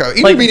 Jericho,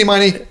 eeny, Like- meeny,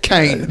 miny,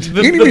 Cain, The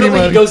eeny, bit meeny, where he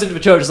miny. goes into the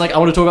church is like, I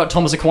want to talk about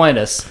Thomas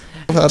Aquinas.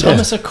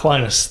 Thomas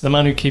Aquinas, the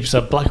man who keeps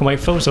a black and white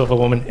photo of a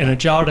woman in a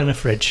jar in a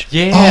fridge.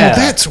 Yeah. Oh,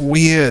 that's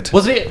weird.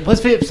 Was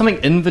there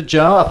something in the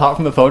jar apart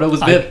from the photo?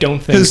 Was I there... don't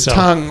think His so.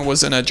 tongue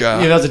was in a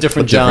jar. Yeah, that was a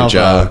different, Different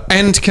jar.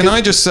 And can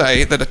I just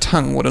say that a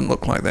tongue wouldn't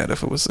look like that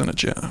if it was in a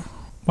jar?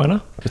 Why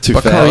not? Too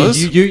Because-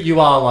 fast. You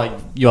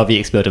are the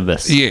expert of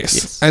this.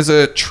 Yes. As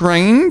a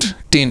trained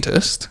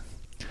dentist,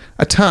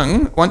 a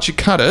tongue, once you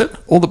cut it,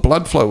 all the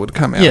blood flow would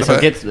come out Yeah, of so it.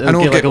 it gets- and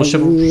it'll get like get all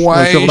shriveled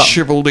way up.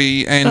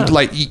 shriveledy and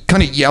like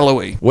kind of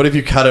yellowy. What if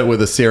you cut it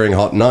with a searing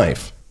hot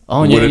knife?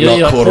 Oh, Would yeah, it yeah, not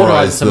yeah, cauterize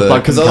cauterize some the... blood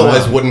Because can come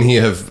otherwise, out. wouldn't he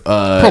have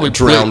Probably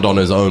drowned bleed. on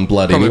his own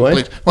blood Probably anyway?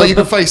 bleed. Well, you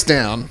can face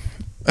down.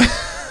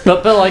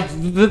 But like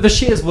the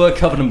shears were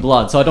covered in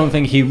blood, so I don't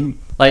think he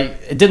like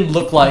it didn't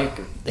look like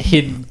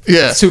he'd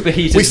Yeah.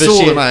 superheated. We the saw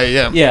shear. them,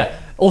 yeah. Yeah.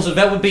 Also,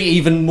 that would be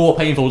even more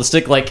painful to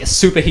stick like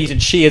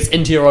superheated shears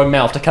into your own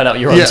mouth to cut out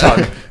your own Yeah.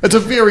 tongue. It's a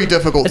very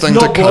difficult It's thing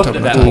to not cut worth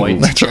him it at with. that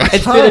point. That's right.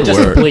 It's better Hard just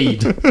work.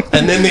 bleed.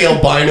 And then the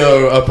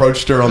albino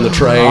approached her on the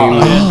train.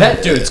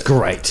 That dude's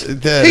great.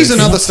 That He's is-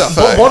 another stuff,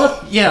 But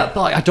eh? but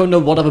like, I don't know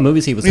what other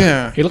movies he was in.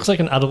 Yeah. He looks like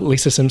an adult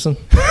Lisa Simpson.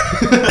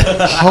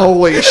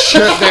 Holy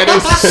shit, that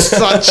is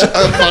such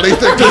a funny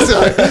thing to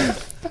say.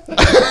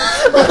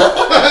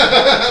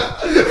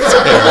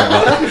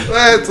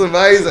 That's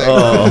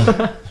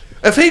amazing.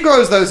 If he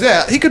grows those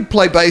out, he could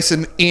play bass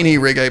in any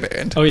reggae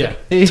band. Oh yeah,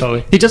 He,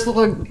 totally. he just looked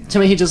like to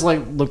me. He just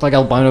like looked like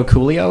albino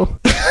Coolio.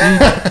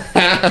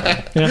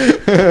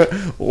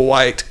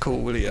 White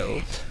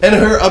Coolio. And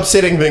her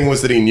upsetting thing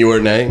was that he knew her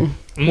name.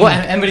 Well,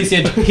 and when he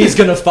said he's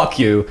gonna fuck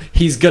you,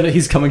 he's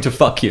coming to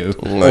fuck you.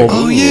 Like,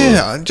 Oh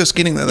yeah, I'm just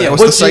getting there. That Yeah,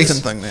 was the which Satan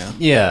is- thing now.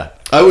 Yeah.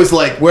 I was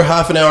like, we're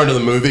half an hour into the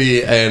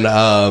movie, and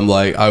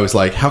like, I was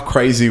like, how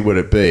crazy would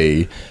it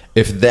be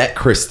if that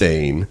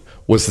Christine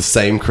was the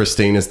same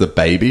Christine as the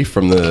baby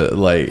from the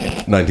like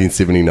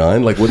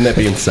 1979? Like, wouldn't that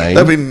be insane?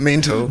 That'd be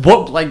mental.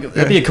 What like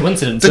that'd be a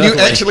coincidence. Did you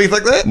certainly. actually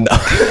think that? No.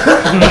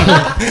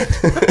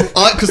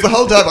 Because the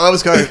whole time I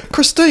was going,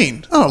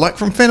 Christine. Oh, like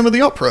from Phantom of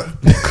the Opera.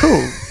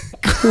 Cool.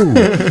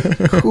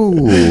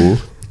 cool.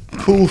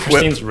 Cool whip.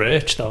 Christine's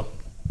rich though.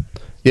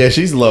 Yeah,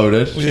 she's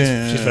loaded.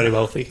 Yeah. She's very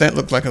wealthy. That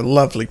looked like a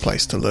lovely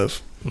place to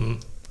live.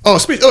 Oh,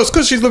 it's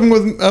because she's living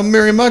with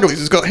Miriam Margolyes,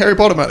 who's got Harry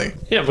Potter money.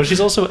 Yeah, but she's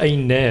also a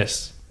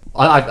nurse.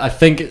 I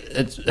think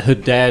it's her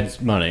dad's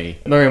money.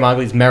 Mary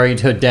Margolyes married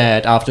her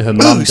dad after her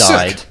mum sick.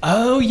 died.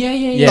 Oh yeah.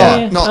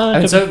 Yeah. not-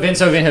 And so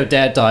then her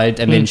dad died,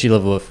 and then she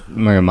lived with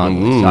Mary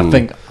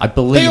Margolyes. I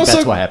believe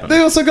that's what happened. They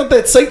also got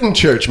that Satan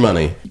church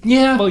money.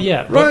 Yeah. Well,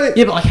 yeah, Right.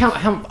 Yeah, but like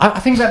how I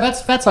think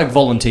that's like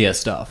volunteer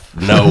stuff.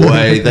 No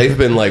way. They've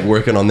been like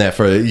working on that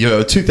for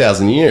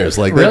 2,000 years.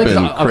 Like Really? they've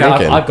been 'Cause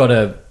cranking. I've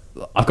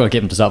got to get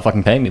them to start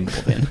fucking paying me more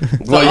then.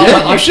 Well,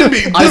 yeah, you should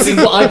be.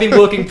 I've been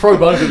working pro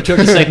bono for the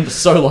Church of Satan for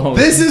so long.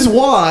 This is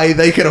why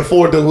they can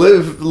afford to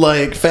live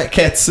like fat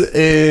cats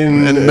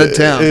in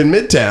Midtown. In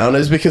Midtown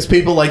is because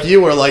people like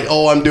you are like,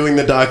 oh, I'm doing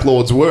the Dark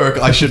Lord's work.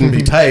 I shouldn't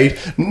be paid.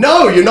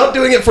 No, you're not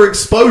doing it for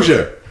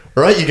exposure.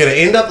 Right? You're going to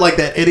end up like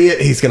that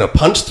idiot. He's going to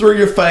punch through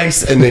your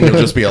face, and then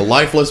you'll just be a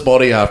lifeless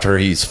body after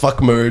he's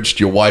fuck merged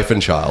your wife and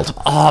child.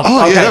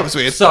 Oh, yeah, that was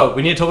weird. So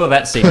we need to talk about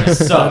that scene.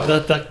 So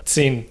that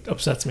scene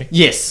upsets me.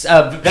 yes,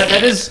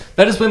 that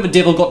is when the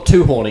devil got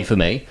too horny for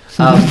me.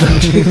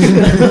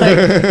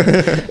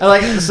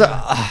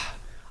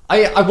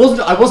 I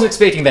wasn't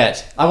expecting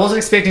that. I wasn't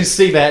expecting to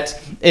see that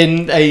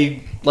in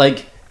a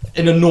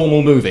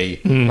normal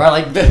movie,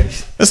 right? Like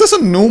Is this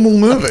a normal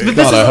movie?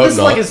 God, I hope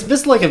not. this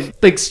is like a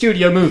big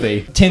studio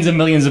movie. Tens of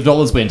millions of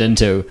dollars went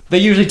into. They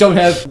usually don't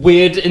have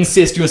weird,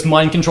 incestuous,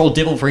 mind-controlled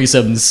devil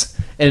threesomes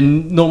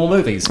in normal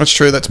movies. That's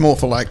true. That's more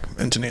for like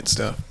internet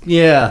stuff.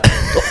 Yeah,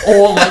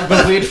 or like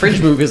the weird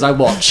French movies I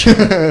watch.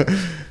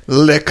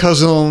 Les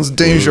Cousins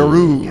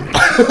Dangereux.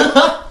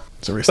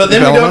 But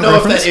then we don't know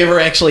if that ever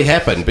actually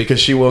happened because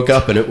she woke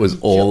up and it was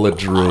all a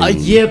dream.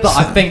 Yeah, but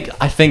I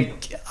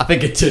think I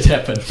think it did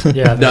happen.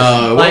 Yeah.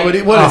 No,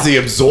 Like, what is he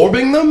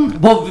absorbing them?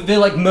 Well, they're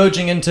like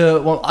merging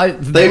into. Well,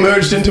 They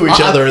merged into each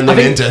other and then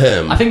into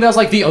him. I think that was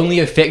like the only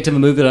effect in the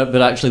movie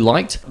that I actually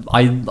liked.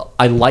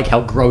 I like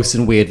how gross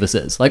and weird this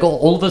is. Like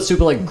all of the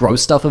super like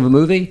gross stuff in the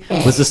movie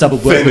was the stuff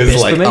that worked Finn the is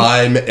best like, for me.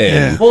 I'm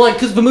in. Well, like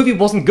because the movie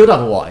wasn't good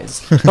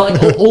otherwise. But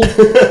like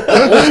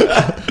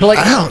but like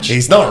Ouch.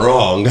 He's not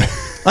wrong.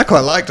 I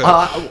quite liked it.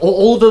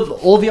 all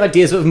the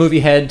ideas that the movie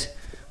had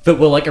that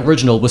were like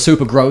original were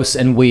super gross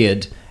and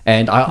weird.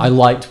 And I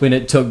liked when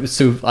it took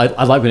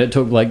I liked when it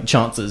took like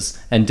chances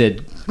and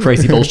did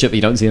crazy bullshit that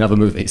you don't see in other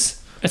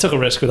movies. I took a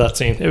risk with that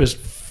scene. It was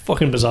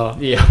fucking bizarre.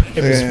 Yeah.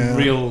 It was Yeah.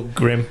 real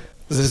grim.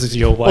 This is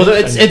your wife. Although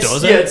it's and he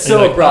does it, it's and you're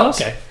so like,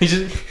 abrupt.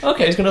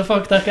 okay. He's gonna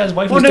fuck that guy's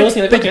wife. Well, and he no, does.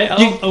 And you're but like,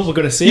 okay, you- we're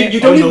gonna see it. you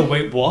don't no, even-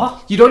 wait,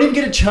 what? You don't even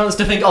get a chance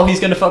to think, oh, he's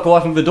going to fuck the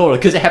wife and the daughter,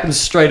 because it happens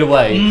straight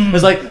away.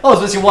 It's like, oh,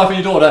 so it's your wife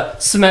and your daughter.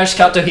 Smash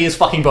cut to he is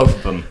fucking both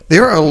of them.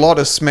 There are a lot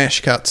of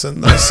smash cuts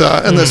in this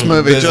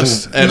movie.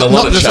 And a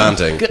lot of just-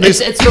 chanting.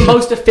 It's the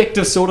most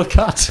effective sort of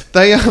cut.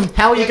 They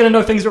How are you going to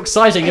know things are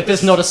exciting if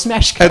there's not a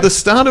smash cut? At the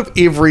start of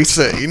every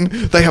scene,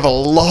 they have a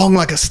long,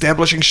 like,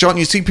 establishing shot, and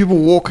you see people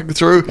walking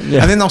through, and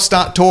then they'll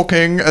start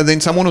talking, and then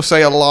someone will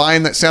say a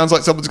line that sounds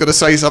like someone's going to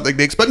say something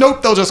next, but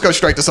nope, they'll just go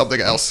straight to something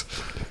else.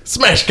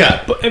 Smash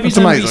cut. But every That's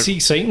time we amazing. see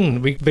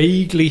Satan, we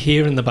vaguely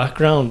hear in the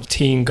background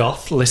Teen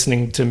Goth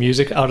listening to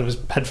music out of his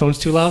headphones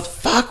too loud.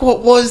 Fuck,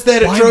 what was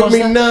that? It Why drove was me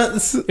that?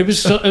 nuts. It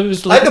was I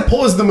like had to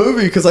pause the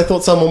movie because I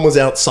thought someone was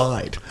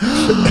outside.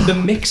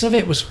 the mix of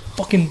it was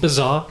fucking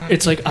bizarre.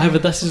 It's like either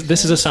this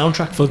is a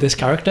soundtrack for this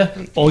character,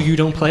 or you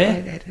don't play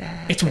it.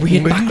 It's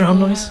weird background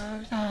noise.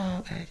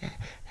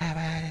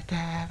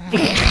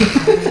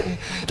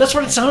 That's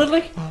what it sounded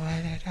like.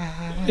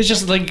 It's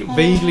just like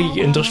vaguely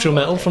industrial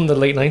metal from the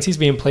late 90s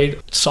being played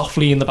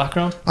softly in the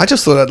background. I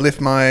just thought I'd left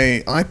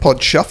my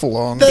iPod shuffle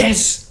on.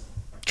 Yes.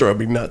 Drove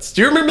me nuts.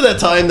 Do you remember that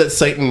time that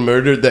Satan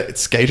murdered that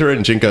skater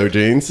in Jinko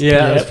jeans?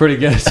 Yeah, that's pretty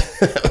good.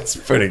 That's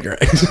pretty great.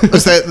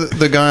 Was that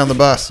the guy on the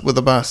bus, with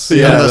the bus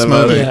Yeah, in this the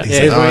movie? yeah. Yeah,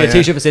 he's Oh, wearing yeah. a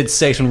t-shirt that said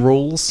Satan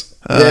Rules.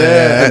 Yeah,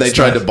 yeah, and they that's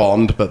tried nice. to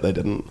bond, but they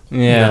didn't.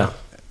 Yeah.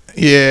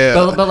 Yeah.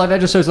 But like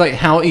that just shows like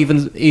how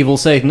evil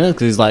Satan is,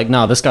 because he's like,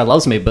 no, this guy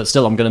loves me, but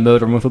still I'm going to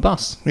murder him with a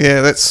bus. Yeah,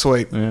 that's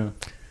sweet. Yeah.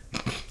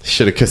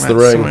 Should have kissed the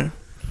That's ring. sweet.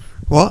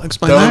 What?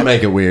 Explain Don't that.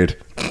 make it weird.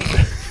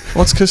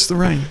 What's kiss the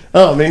ring?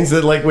 Oh, it means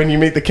that like when you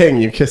meet the king,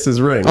 you kiss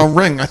his ring. Oh,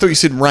 ring. I thought you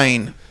said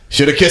rain.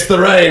 Should have kissed the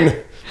rain.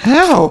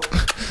 How?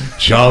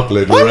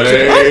 Chocolate I'm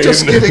rain.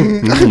 just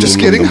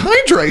getting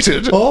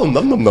hydrated. Oh,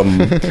 num num num.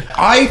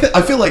 I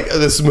feel like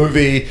this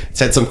movie, it's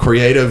had some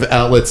creative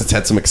outlets, it's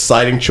had some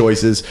exciting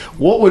choices.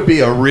 What would be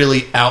a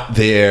really out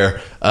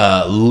there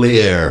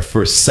lair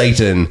for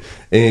Satan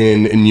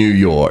in New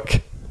York?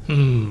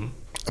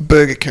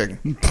 Burger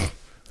King.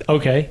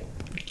 Okay.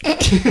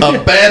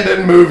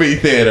 Abandoned movie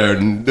theater.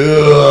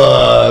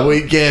 Ugh,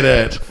 we get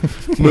it.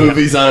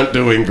 Movies aren't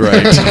doing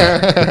great.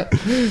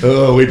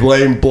 Oh, we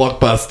blame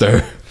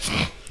Blockbuster.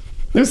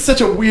 It was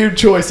such a weird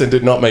choice and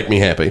did not make me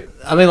happy.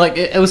 I mean, like,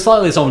 it was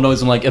slightly someone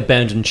knows in, like,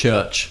 abandoned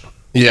church.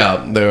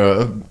 Yeah,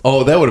 there.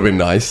 Oh, that would have been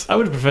nice. I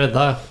would have preferred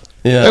that.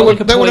 Yeah, That would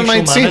a have made palatial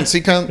manor. sense.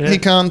 He can't. Yeah.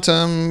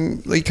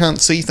 He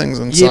can't see things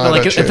inside. Yeah, but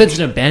like a if church. it's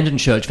an abandoned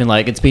church, then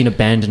like it's been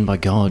abandoned by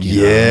God.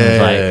 You know?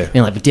 Yeah. It's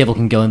like, like the devil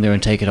can go in there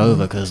and take it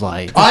over because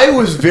like I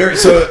was very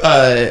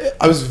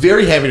I was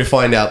very happy to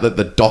find out that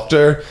the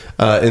doctor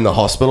in the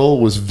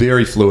hospital was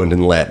very fluent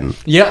in Latin.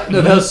 yeah,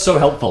 no, that was so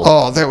helpful.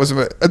 Oh, that was a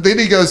bit. And then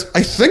he goes,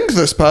 "I think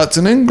this part's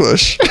in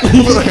English."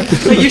 Like,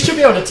 you should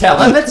be able to tell.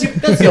 That's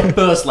your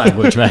first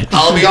language, mate.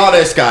 I'll be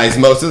honest, guys.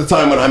 Most of the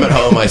time when I'm at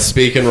home, I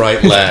speak and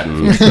write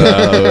Latin.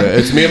 So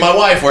it's me and my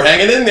wife. We're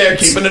hanging in there,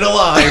 keeping it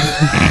alive.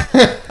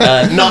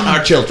 Not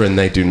our children.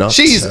 They do not.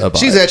 she's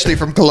abide. actually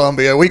from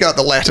Colombia. We got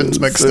the Latins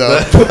mixed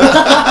up.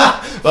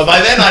 But by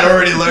then, I'd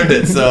already learned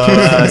it. So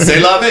c'est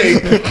la vie.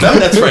 No,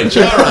 that's French.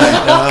 All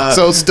right.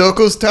 So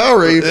Stokos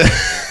Tauri.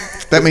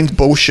 That means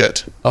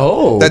bullshit.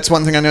 Oh, That's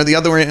one thing I know. The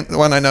other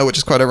one I know, which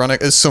is quite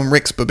ironic, is Sum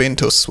Rex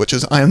Bebentus, which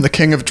is I am the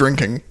king of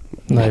drinking.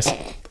 Nice.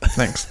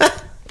 Thanks.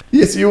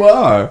 yes, you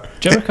are.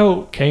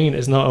 Jericho Kane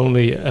is not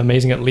only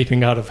amazing at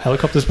leaping out of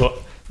helicopters, but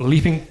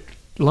leaping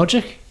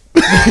logic.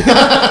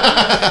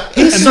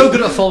 He's so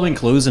good at following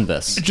clues in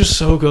this. Just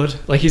so good.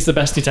 Like, he's the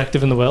best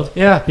detective in the world.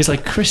 Yeah. He's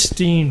like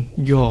Christine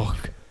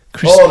York.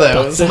 Oh, that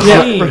was- that's the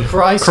Yeah, name.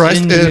 Christ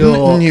Christ in in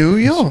York. New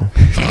York.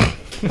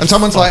 And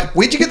someone's like,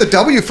 "Where'd you get the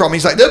W from?"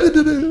 He's like,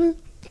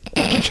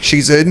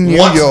 "She's in New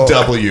What York."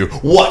 W?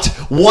 What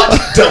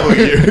W?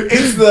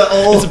 It's the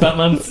old It's a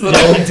Batman. the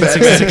old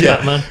 1966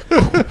 Batman.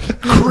 Batman.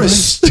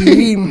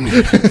 Christine.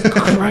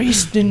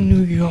 Christ in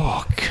New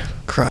York.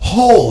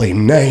 Holy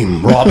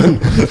name, Robin.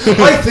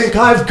 I think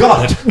I've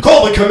got it.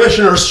 Call the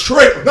commissioner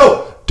straight.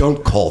 No,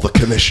 don't call the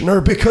commissioner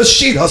because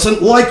she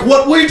doesn't like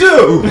what we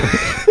do.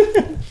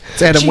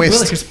 It's Adam Gee,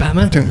 West. Willikers, it's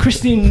Batman.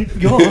 Christine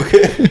York.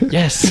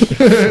 Yes.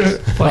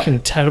 Fucking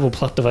terrible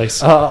plot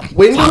device.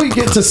 When do we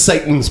get to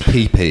Satan's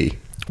PP?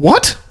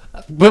 What?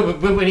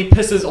 when he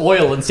pisses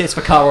oil and sets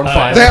the car on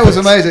fire. That was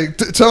amazing.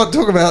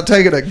 Talk about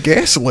taking a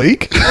gas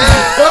leak.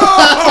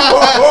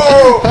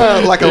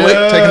 Like a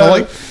leak, taking a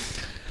leak.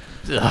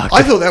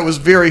 I thought that was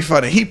very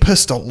funny. He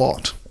pissed a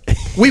lot.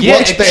 We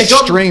watched that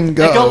stream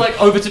go.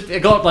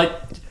 It got like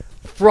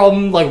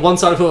from like one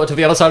side of the footpath to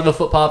the other side of the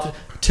footpath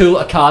to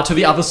a car to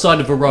the other side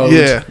of the road.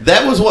 Yeah.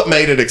 That was what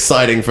made it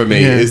exciting for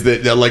me, is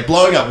that like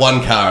blowing up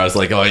one car, I was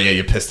like, oh yeah,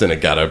 you pissed in a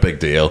gutter, big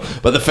deal.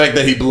 But the fact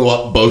that he blew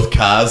up both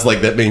cars,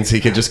 like that means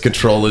he can just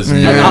control his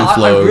urine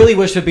flow. I really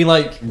wish it'd be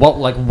like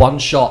one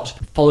shot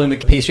following the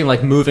pedestrian,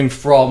 like moving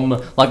from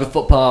like the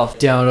footpath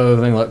down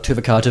over like to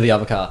the car to the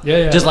other car.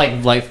 Yeah. Just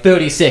like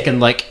 30 second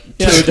like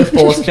tour de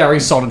force carry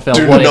Sonnenfeld.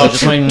 Do Whatever. not,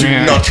 Just like, do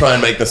not try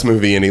and make this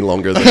movie any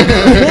longer than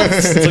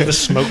It's like the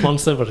smoke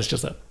monster, but it's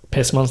just a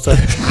piss monster.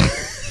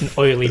 An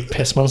oily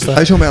piss monster. Are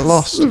you talking about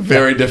Lost? a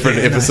very different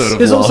episode of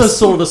There's Lost. also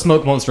sort of a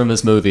smoke monster in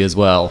this movie as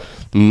well.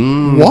 What?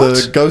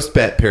 The ghost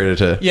bat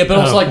predator. Yeah, but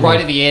also like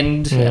right at the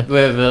end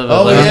where the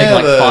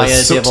the fire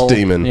soot devil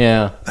demon.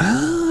 Yeah.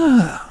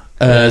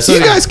 So you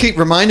guys keep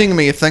reminding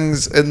me of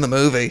things in the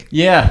movie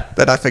Yeah.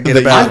 that I forget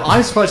about.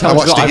 I'm surprised how I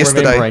much watched it I'm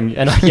yesterday. remembering.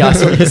 And I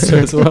saw it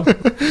yesterday as well.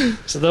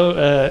 So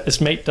though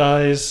his mate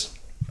dies.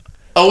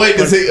 Oh wait,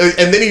 does he?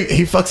 And then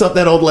he fucks up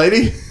that old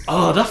lady.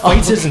 Oh, that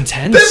fight is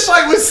intense. That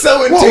fight was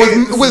so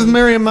intense. What, with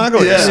Miriam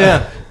Margolyes?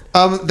 Yeah.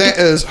 That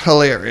is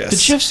hilarious. Did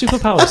she have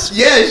superpowers?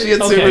 Yeah, she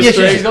had Okay. super Yeah,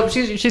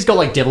 strength. she's got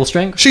like devil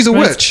strength. She's a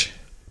Right. witch.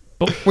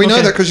 But- We know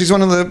okay. that because she's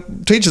one of the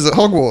teachers at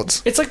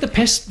Hogwarts. It's like the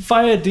piss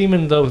fire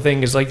demon though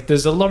thing is like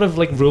there's a lot of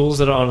like rules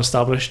that are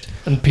unestablished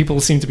and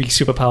people seem to be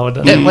superpowered.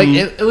 Yeah, like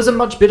it was a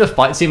much better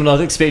fight scene than I was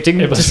expecting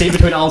to see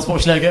between Arnold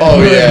Schwarzenegger Oh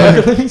and yeah,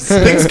 Miriam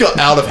Margolyes. things got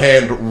out of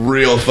hand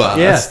real fast.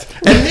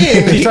 Yeah. And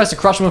then He tries to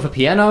crush him with a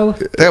piano.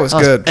 That was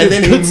good. and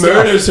then he Good stuff.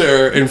 murders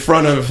her in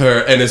front of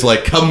her and is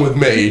like, "Come with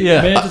me."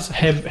 Yeah. Murders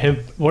him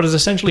what is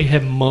essentially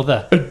his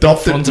mother.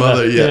 Adopted Front of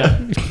mother. her. Yeah.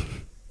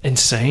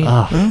 Insane.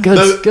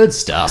 Good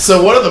stuff.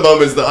 So one of the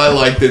moments that I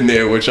liked in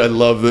there, which I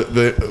love,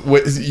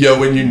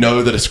 when you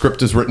know that a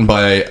script is written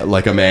by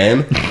like a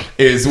man,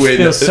 is when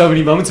There's so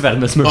many moments of that in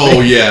this movie.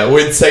 oh yeah,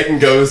 when Satan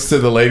goes to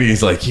the lady,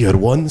 he's like, "You had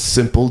one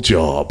simple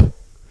job."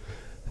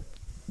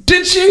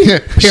 Did she? Yeah,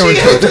 she parent-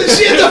 had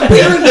to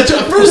parent the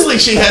child. Firstly,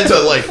 she had to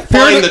like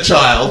find the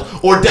child,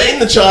 ordain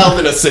the child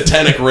in a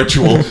satanic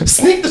ritual,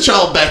 sneak the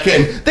child back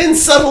in, then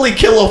suddenly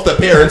kill off the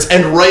parents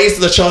and raise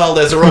the child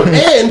as her own.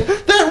 And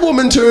that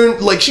woman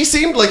turned like she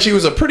seemed like she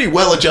was a pretty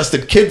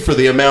well-adjusted kid for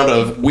the amount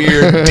of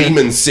weird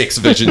demon sex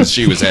visions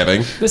she was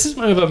having. This is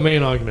one of our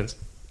main arguments.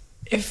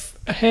 If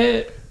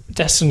her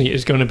destiny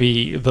is going to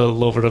be the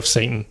lover of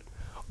Satan,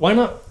 why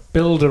not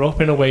build her up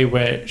in a way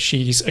where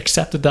she's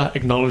accepted that,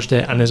 acknowledged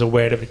it, and is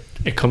aware of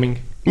it coming?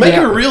 Make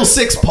her real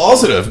sex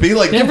positive. Be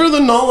like, give her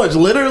the knowledge,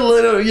 let her,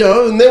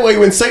 and that way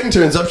when Satan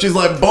turns up, she's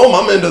like, boom,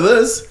 I'm into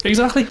this.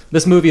 Exactly.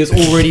 This movie is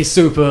already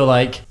super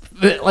like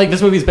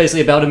this movie is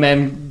basically about a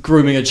man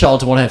grooming a child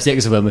to want to have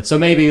sex with him. So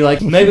maybe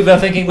they're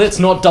thinking, let's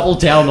not double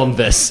down on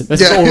this. This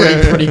is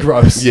already pretty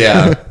gross.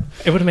 Yeah.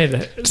 It would have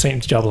made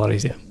Satan's job a lot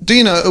easier. Do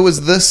you know it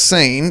was this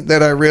scene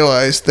that I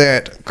realised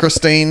that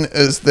Christine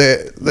is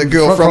the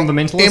girl From from The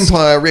Mentalist?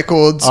 Empire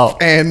Records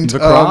and The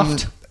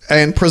Craft?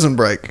 and Prison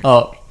Break.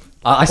 Oh,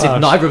 I said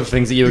neither of the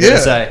things that you were going to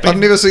say. I've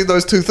never seen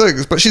those two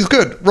things, but she's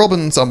good.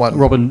 Robin someone.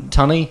 Robin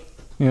Tunney.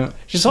 Yeah.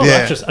 She's not Yeah.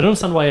 an actress. I don't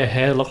understand why her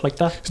hair looked like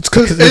that. It's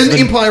because in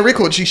Empire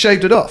Records she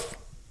shaved it off.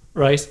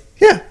 Right.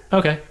 Yeah.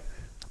 Okay.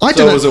 I So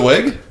didn't. it was a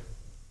wig?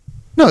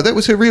 No, that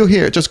was her real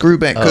hair. It just grew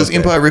back because Okay.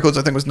 Empire Records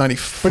I think was But it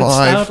 95.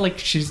 sounded like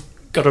she's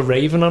got a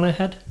raven on her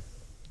head.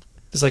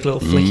 There's like little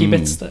flicky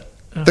bits that...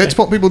 Okay. That's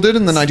what people did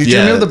in the 90s. Do you Yeah.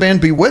 remember the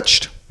band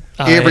Bewitched?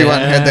 Everyone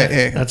had that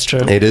hair. That's true.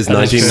 It is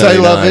That true. Say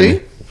la 1999.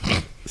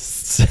 vie.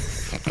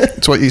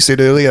 That's what you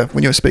said earlier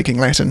when you were speaking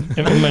Latin.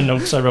 In my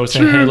notes, I wrote,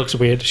 her hair looks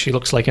weird. She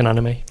looks like an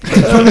anime.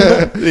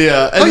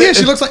 Yeah. Oh yeah,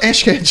 she looks like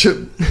Ash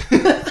Ketchum.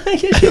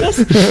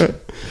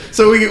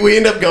 So we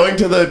end up going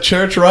to the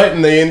church, right?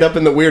 And they end up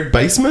in the weird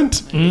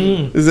basement?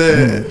 Is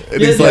it?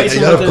 And he's the like,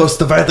 basement yeah, of with course,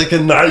 the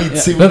Vatican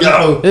Knights, here we But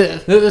go.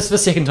 This is the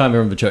second time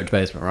we're in the church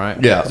basement,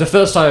 right? Yeah. The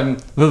first time,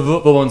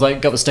 the woman's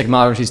like got the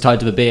stigmata and she's tied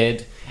to the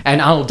bed, and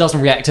Arnold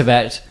doesn't react to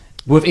that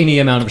with any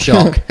amount of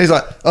shock. He's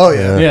like, oh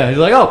yeah. Yeah, he's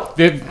like, oh,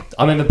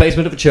 I'm in the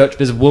basement of a church.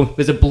 There's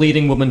a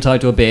bleeding woman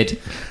tied to a bed.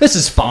 This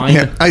is fine.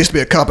 Yeah, I used to be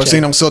a cop. I've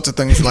seen all sorts of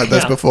things like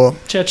this Yeah. before.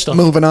 Church stuff.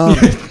 Moving on.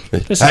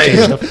 This is Hey.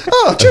 church stuff.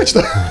 Oh, church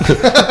stuff.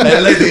 Hey,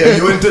 lady, are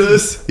you into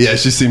this? Yeah,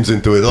 she seems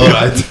into it. All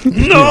right.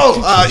 No!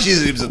 Ah, she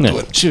seems into No,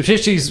 it. she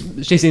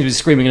seems to be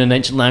screaming in an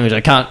ancient language.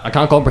 I can't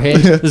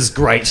comprehend. This is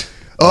great.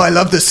 Oh, I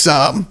love this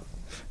psalm.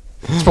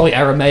 It's probably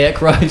Aramaic,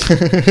 right?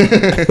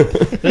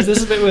 This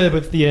is a bit weird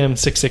with the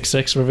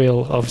 666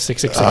 reveal of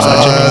 666.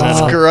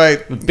 That's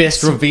great. The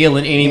best reveal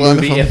in any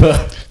Wonderful. movie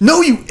ever.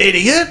 No, you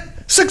idiot!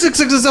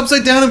 666 is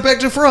upside down and back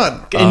to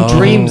front. In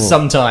dreams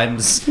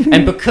sometimes.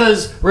 And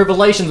because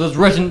Revelations was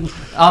written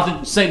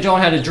after St.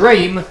 John had a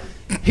dream,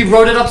 he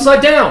wrote it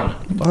upside down.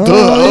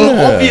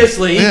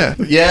 Obviously. Yeah.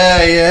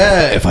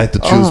 Yeah. If I had to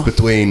choose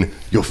between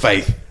your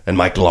faith and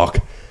my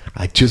Glock,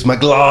 I'd choose my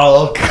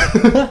Glock.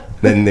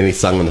 Then he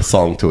sung the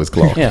song to his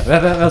Glock. Yeah,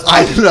 that was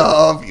I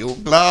love you,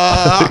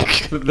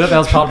 Glock. that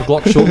was part of the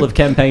Glock's short-lived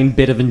campaign,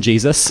 Better Than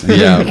Jesus.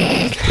 Yeah.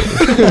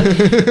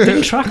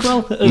 Didn't track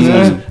well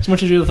as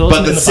much as you thought.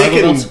 But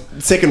the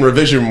second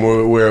revision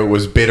where it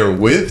was better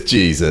with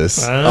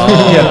Jesus.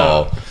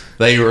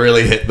 They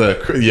really hit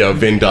the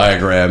Venn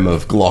diagram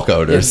of Glock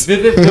owners.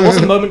 There was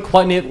a moment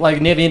quite near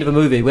the end of a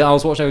movie where I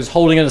was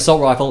holding an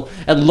assault rifle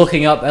and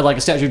looking up at like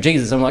a statue of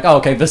Jesus. I'm like, oh,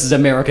 okay, this is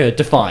America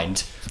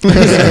defined.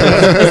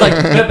 It's like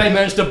they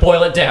managed to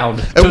boil it down.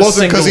 It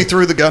wasn't because he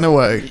threw the gun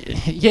away.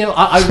 Yeah,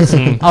 I was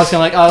kind of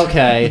like, oh,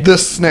 okay.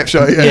 This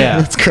snapshot,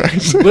 that's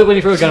great. When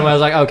he threw a gun away, I was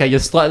like, okay, you're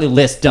slightly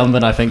less dumb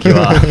than I think you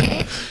are.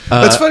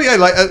 It's funny,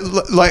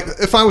 like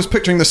if I was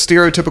picturing the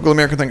stereotypical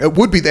American thing, it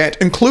would be that,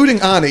 including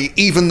Arnie,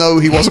 even though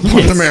he wasn't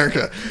born in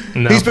America.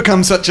 No. He's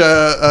become such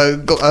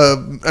a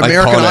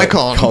American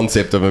icon.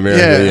 Concept of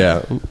America,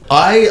 yeah.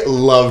 I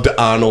loved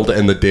Arnold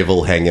and the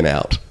devil hanging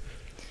out.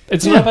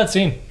 It's not a bad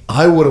scene.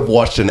 I would have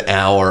watched an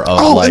hour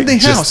of in the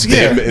house,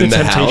 them in the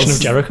Temptation house.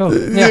 of Jericho.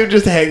 They're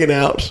just hanging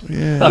out.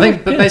 Yeah. I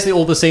think, but basically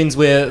all the scenes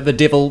where the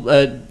devil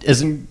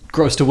isn't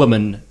gross to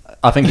women,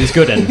 I think he's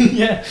good in.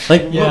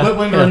 When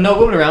there are no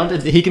women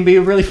around, he can be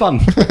really fun.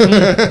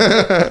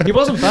 He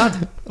wasn't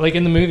bad, like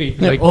in the movie.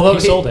 Like, although he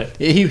sold it.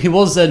 He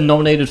was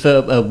nominated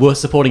for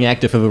Worst Supporting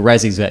Actor for the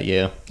Razzies that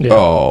year. Yeah.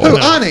 Oh. Who,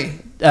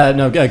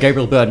 Arnie?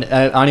 Gabriel Byrne.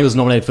 Arnie was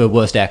nominated for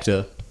Worst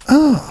Actor.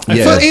 Oh,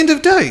 Yeah. for End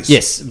of Days.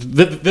 Yes. Is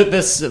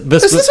this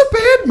a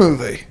bad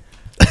movie?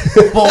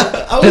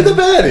 Oh, the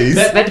baddies.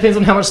 That depends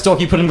on how much stock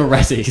you put in the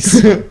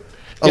Razzies.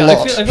 A I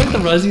lot. feel like the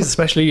Razzies,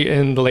 especially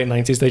in the late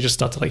 90s, they just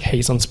start to like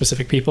hate on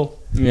specific people.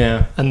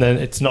 Yeah. And then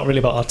it's not really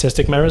about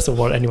artistic merits of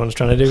what anyone's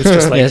trying to do. It's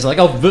just like, Yeah, it's like,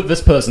 oh,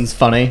 this person's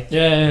funny.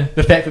 yeah.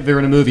 The fact that they're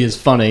in a movie is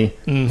funny.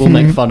 We'll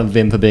make fun of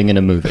them for being in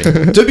a movie.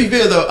 To be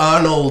fair, though,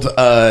 Arnold,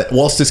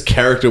 whilst his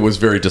character was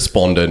very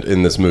despondent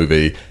in this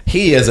movie,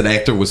 he as an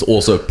actor was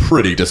also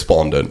pretty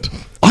despondent.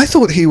 I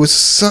thought he was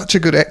such a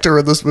good actor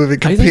in this movie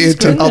think he's compared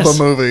to good in other this.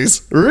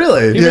 movies.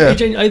 Really? Yeah.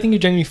 I think he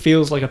genuinely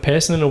feels like a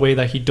person in a way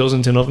that he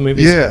doesn't in other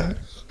movies. Yeah,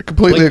 I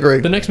completely Like, agree.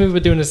 The next movie we're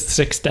doing is The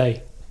Sixth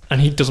Day, and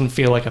he doesn't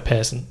feel like a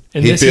person.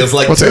 In He this, feels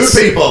like What's two that?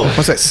 people.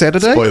 What's that,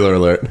 Saturday? Spoiler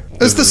alert.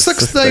 Is the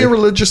sixth day a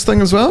religious thing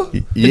as well?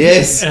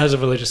 Yes. It has a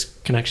religious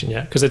connection,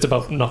 yeah, because it's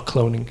about not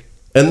cloning.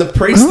 And the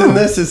priest in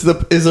this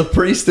is a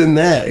priest in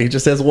that. He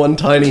just has one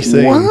tiny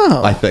scene,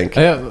 Wow. I think.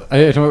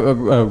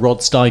 Rod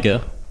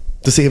Steiger.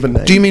 Does he have a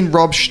name? Do you mean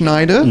Rob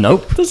Schneider?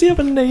 Nope. Does he have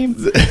a name?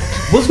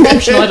 Was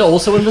Rob Schneider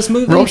also in this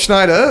movie? Rob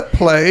Schneider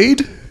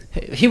played...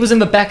 He was in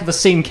the back of the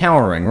scene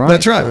cowering, right?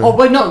 That's right. Oh,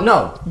 wait,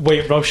 no.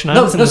 Wait, Rob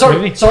Schneider's in this sorry,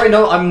 movie? sorry,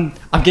 no, I'm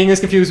getting this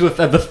confused with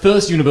the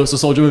first Universal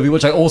Soldier movie,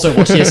 which I also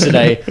watched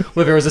yesterday,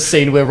 where there was a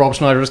scene where Rob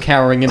Schneider is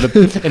cowering in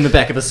the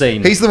back of a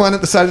scene. He's the one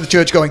at the side of the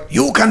church going,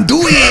 "You can do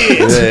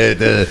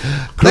it!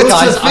 Let's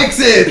Guys, just fix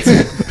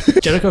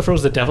it. Jericho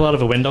throws the devil out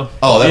of a window.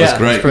 Oh, that Yeah, was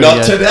great. it's pretty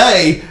Not good.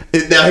 today.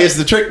 Now, here's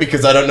the trick,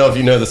 because I don't know if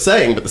you know the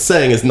saying, but the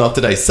saying is not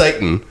today,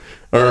 Satan.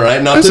 All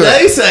right, not Is it?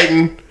 today,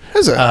 Satan.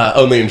 Is it?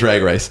 Only in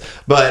Drag Race.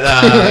 But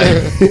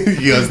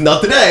he goes,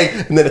 not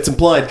today. And then it's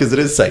implied because it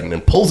is Satan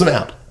and pulls him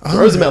out.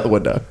 Throws him out the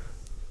window.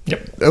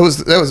 Yep. That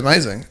was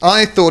amazing.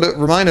 I thought it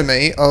reminded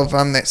me of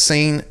that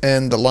scene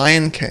in The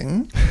Lion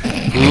King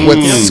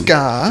with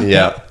Scar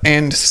Yeah.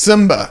 and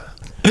Simba.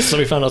 So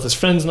we found out his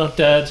friend's not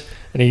dead,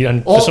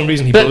 and Oh, for some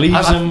reason he but believes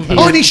I- him. he- And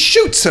Oh, and he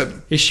shoots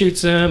him. he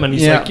shoots him, and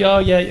he's Yeah. like, "Oh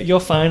yeah, you're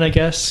fine, I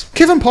guess."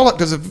 Kevin Pollak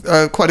does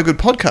quite a good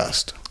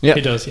podcast Yeah.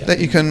 He does, yeah. that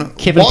you can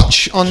Kevin,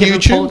 watch on Kevin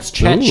YouTube. Pollock's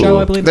chat show,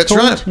 I believe That's it's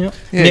right. called.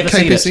 Yeah, Never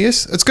seen it.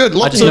 KPCS. It's good.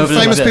 Lots just know of it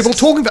on famous my people desk.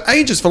 talking for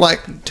ages for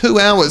like 2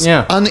 hours,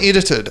 Yeah.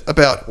 unedited,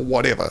 about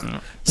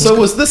whatever. So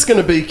was this going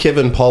to be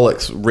Kevin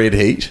Pollak's Red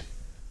Heat?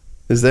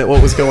 Is that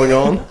what was going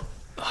on?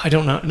 I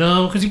don't know.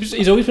 No, because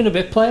he's always been a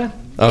bit player.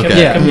 Okay. Kevin,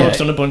 Yeah, Kevin yeah. Pollak's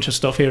done a bunch of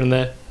stuff here and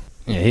there.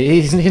 Yeah,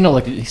 he's not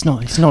like he's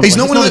not He's like,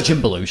 not one of a the-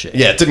 Jim Belushi.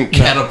 Yeah, it didn't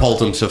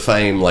catapult him to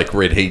fame like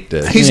Red Heat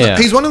did.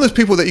 He's one of those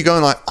people that you go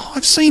and like, oh,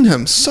 I've seen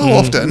him so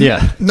often.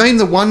 yeah. Name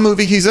the one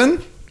movie he's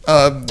in.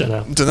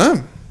 Dunno.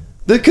 Dunno.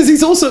 Because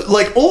he's also,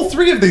 like, all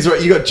three of these,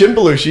 right? You got Jim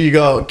Belushi, you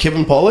got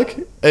Kevin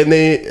Pollak, and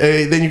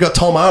then you got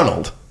Tom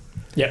Arnold.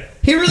 Yeah.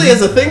 He really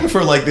has a thing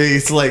for, like,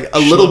 these, like, a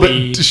little bit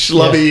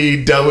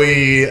schlubby,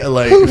 doughy,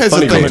 like, Who has a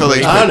funny thing guys. for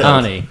these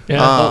Arnie.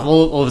 Yeah.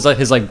 All of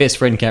his like best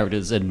friend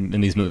characters in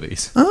these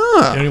movies.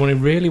 The only one who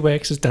really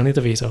works is Danny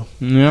DeVito.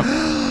 Yeah.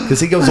 Because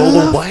he goes all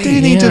the way.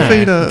 Danny Yeah.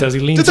 DeVito. Does he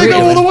lean Did they go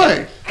forward? all the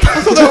way?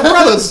 I thought they were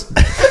brothers.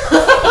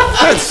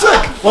 That's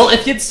sick. Well,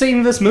 if you'd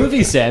seen this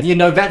movie, Sam, you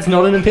know that's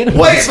not an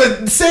impediment. Wait,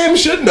 but Sam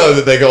should know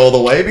that they go all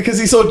the way because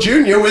he saw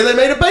Junior where they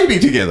made a baby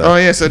together. Oh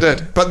yes, I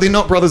did. But they're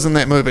not brothers in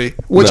that movie,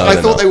 which No, I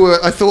they're thought not. they were.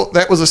 I thought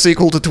that was a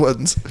sequel to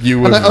Twins. You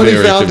were and I only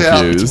very found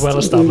confused. Well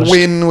out established.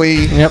 when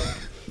we Yep.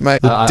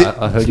 Mate,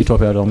 I heard you talk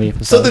about it on the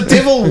episode. So the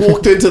devil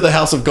walked into the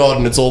house of God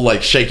and it's all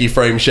like shaky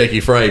frame,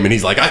 and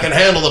he's like, I can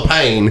handle the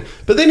pain.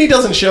 But then he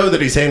doesn't show that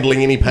he's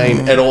handling any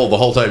pain at all the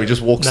whole time. He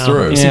just walks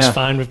through. He seems Yeah.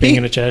 fine with being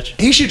in a church.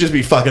 He should just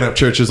be fucking up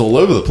churches all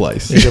over the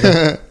place.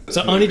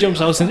 So Arnie jumps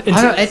out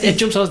it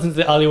jumps out into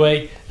the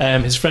alleyway.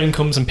 His friend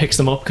comes and picks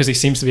him up because he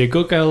seems to be a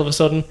good guy all of a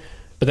sudden.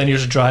 But then he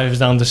just drives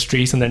down the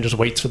street and then just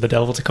waits for the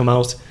devil to come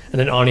out. And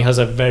then Arnie has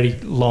a very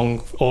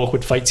long,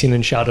 awkward fight scene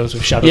in shadows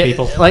with shadow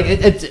people. Like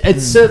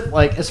it's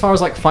like as far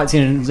as like fight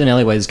scenes in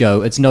alleyways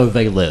go, it's no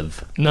They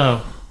Live.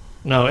 No,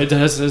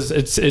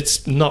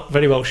 it's not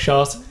very well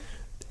shot.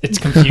 It's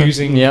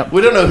confusing. Yep.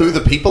 We don't know who the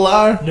people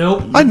are.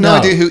 Nope. I had no No.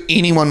 idea who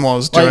anyone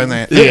was during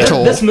Like, that at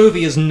all. This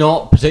movie is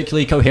not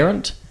particularly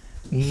coherent.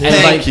 And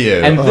Thank you.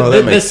 And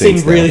That makes this scene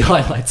sense now. really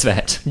highlights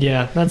that.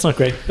 Yeah, that's not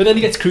great. But then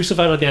he gets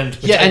crucified at the end,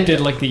 which I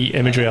did like the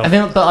imagery of. And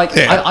then, but like,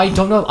 Yeah. I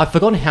don't know. I've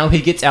forgotten how he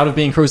gets out of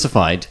being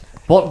crucified.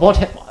 What?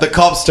 The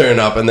cops turn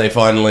up and they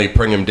finally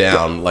bring him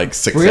down like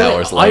 6 Really?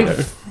 hours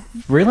later.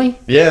 Really?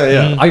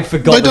 Yeah. I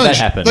forgot that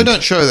happened. They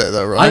don't show that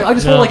though, right? I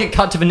just No. want like it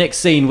cut to the next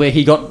scene where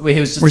he was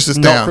Where's just this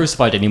not down?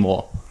 crucified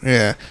anymore.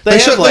 Yeah, They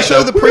show, have, like, they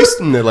show a the priest.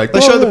 and they're like, they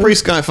show the "Oh."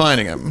 priest guy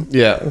finding him.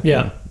 Yeah.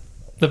 Yeah.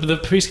 The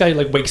priest guy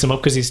like wakes him up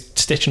because he's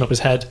stitching up his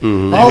head.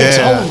 Oh,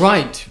 Yeah. oh,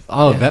 right.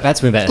 Oh,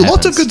 that's when that Lots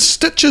of happens. good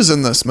stitches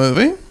in this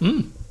movie.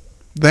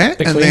 That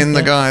They're and clean, then the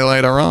yeah. guy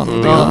later on.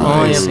 the Oh,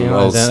 eyes. yeah,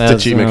 Well, that's-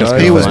 Stitchy that's-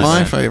 McGuffey. He was Nice.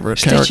 my favorite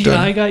Stitchy character.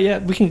 eye guy, yeah,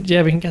 we can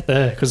get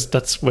there because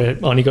that's where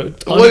Arnie goes.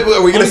 Wait,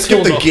 are we going to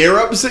skip the gear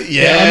up?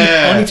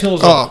 Yeah. Arnie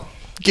tools up Oh,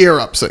 gear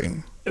up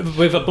scene.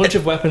 with a bunch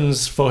of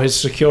weapons for his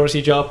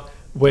security job,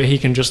 where he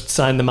can just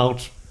sign them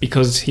out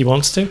because he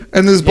wants to.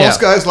 And this boss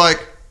Yeah. guy's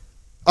like,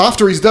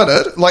 after he's done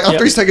it, like after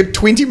Yeah. he's taken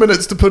 20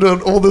 minutes to put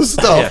on all this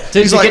stuff, To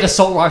he's get like,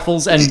 assault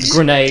rifles and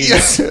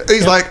grenades.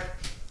 he's like,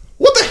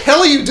 what the hell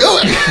are you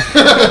doing?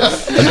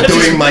 I'm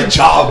doing my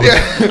job.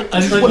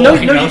 And he's like Well, no,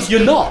 walking no, around.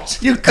 you're not.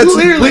 You're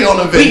clearly on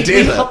a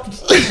vendetta.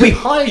 We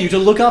hire you to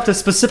look after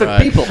specific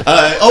people.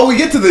 We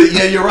get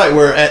to you're right.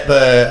 We're at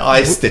the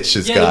eye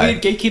stitches Yeah, guy. the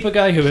weird gatekeeper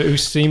guy who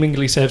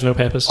seemingly serves no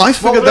purpose. I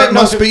figured Well, that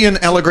no, must no, be an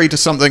allegory to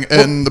something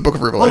in the Book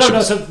of Well, Revelation.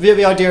 no. So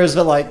the idea is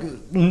that like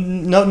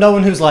no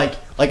one who's like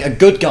a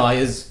good guy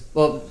is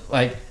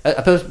like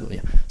a person.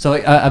 Yeah. So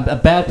like, a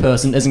bad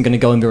person isn't going to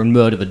go in there and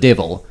murder the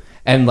devil.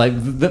 And like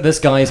this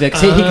guy is like,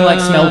 he can like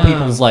smell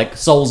people's like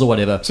souls or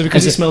whatever. So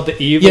because And he smelled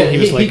the evil, yeah, he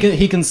was like,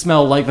 he can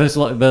smell like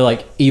the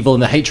like evil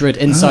and the hatred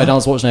inside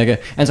Arnold Schwarzenegger,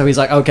 and so he's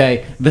like,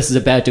 okay, this is a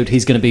bad dude.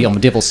 He's going to be on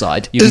the devil's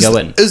side. You can go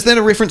in. Is that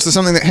a reference to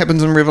something that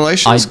happens in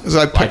Revelations? Because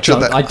I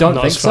pictured that. I don't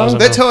Not think as far as so. I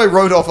That's how I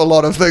wrote off a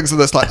lot of things.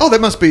 And it's like, oh, that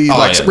must be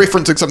like yeah.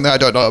 referencing something I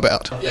don't know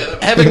about.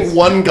 Having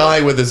one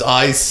guy with his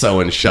eyes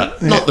sewn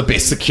shut, not the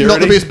best security.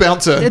 Not the best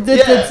bouncer.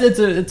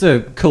 It's a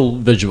cool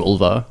visual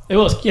though. it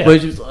was, yeah. Where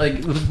just,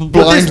 like But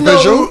Blind there's no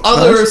visual?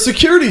 other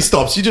security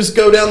stops. You just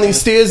go down these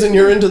stairs and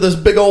you're into this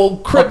big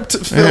old crypt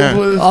filled Yeah.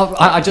 with.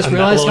 I just And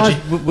realized, guys,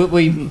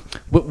 metallurgy.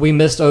 we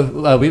missed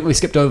we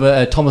skipped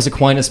over Thomas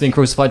Aquinas being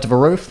crucified to the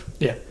roof.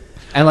 Yeah.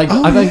 And like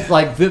I think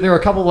like there are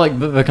a couple like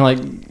the kind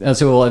of like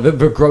so like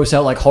the gross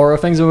out like horror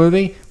things in the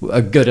movie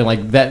are good, and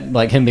like that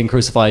like him being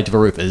crucified to the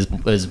roof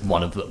is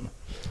one of them.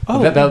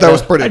 Oh, That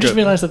was pretty I just good.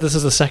 realized that this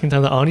is the second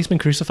time that Arnie's been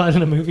crucified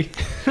in a movie.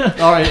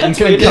 All right, and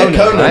weird. Yeah, Conan,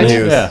 Conan, right? he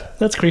was- Yeah,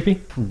 That's creepy.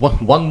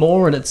 one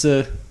more, and it's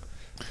a.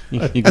 You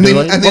can And do then,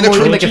 like, and one then, more,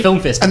 you can make a it, film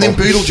festival. and then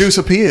Beetlejuice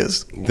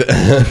appears.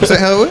 Is that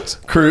how it works?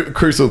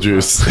 Crucial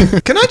juice.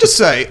 Can I just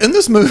say, in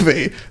this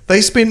movie,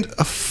 they spend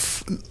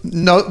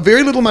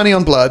very little money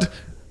on blood,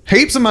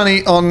 heaps of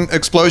money on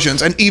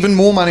explosions, and even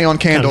more money on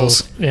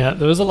candles. Yeah,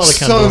 there was a lot of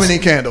candles. So many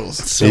candles.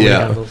 So many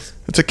Yeah. candles.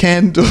 It's a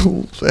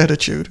candle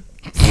attitude.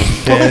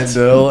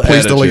 Candle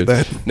Please delete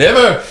attitude. that.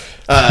 Never.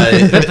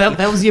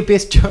 that was your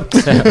best joke.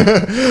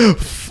 Sam.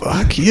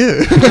 Fuck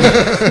you.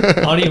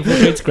 Arnie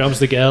infiltrates, grabs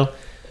the girl.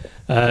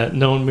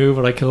 No one move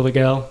or I kill the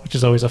girl, which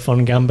is always a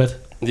fun gambit.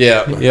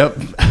 Yeah. Yep.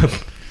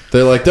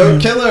 They're like, don't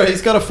kill her.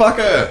 He's got to fuck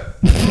her.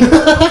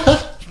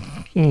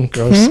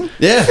 Gross.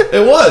 Yeah,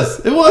 it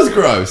was. It was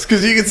gross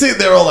because you can see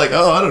they're all like,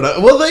 oh, I don't know.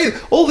 Well,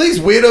 all these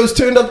weirdos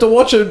turned up to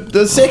watch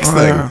the sex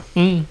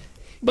thing.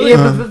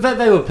 But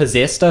they were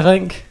possessed, I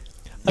think.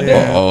 A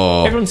bit.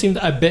 Oh. Everyone seemed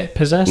a bit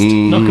possessed,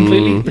 not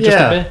completely, but just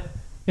Yeah. a bit.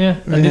 Yeah,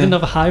 and they didn't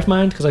have a hive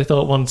mind because I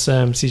thought once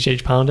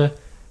CGH Pounder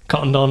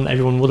cottoned on,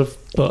 everyone would have,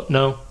 but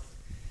no.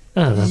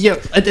 I don't know.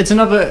 Yep. It's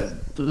another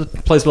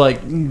place where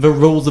like the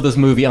rules of this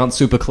movie aren't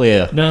super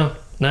clear. No.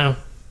 And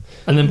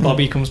then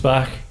Bobby comes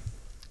back.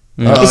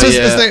 Oh, is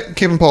yeah. that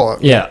Kevin Pollock?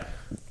 Yeah.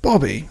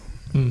 Bobby.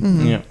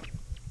 Yeah.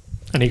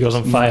 And he goes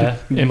on fire,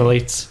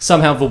 immolates.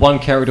 Somehow the one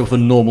character with a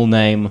normal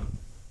name.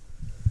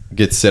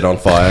 Gets set on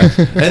fire.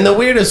 And the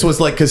weirdest was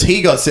like, because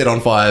he got set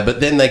on fire, but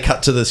then they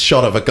cut to this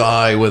shot of a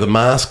guy with a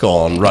mask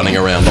on running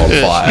around on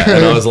fire.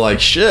 And I was like,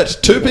 shit,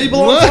 2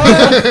 people on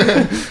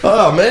fire?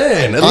 Oh,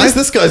 man. At least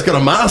this guy's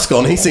got a mask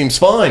on. He seems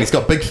fine. He's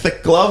got big,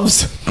 thick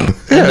gloves. And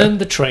then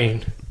the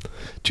train.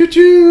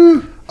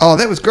 Choo-choo. Oh,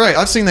 that was great.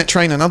 I've seen that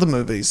train in other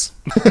movies.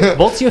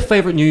 What's your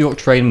favorite New York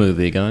train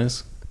movie,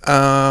 guys?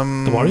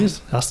 The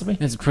Warriors has to be.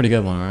 It's a pretty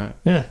good one, right?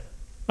 Yeah,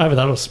 either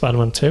that or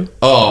Spider-Man 2.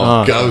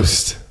 Oh,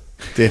 Ghost.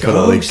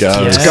 Definitely Ghost. Yeah,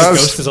 Ghost.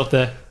 Ghost is up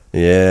there.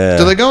 Yeah.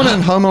 Do they go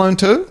in Home Alone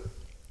 2?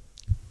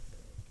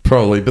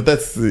 Probably, but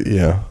that's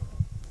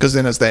Because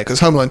then it's that. Because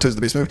Home Alone 2 is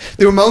the best movie.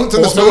 There were moments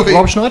in this Also, movie.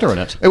 Rob Schneider in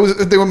it.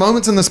 There were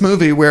moments in this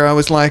movie where I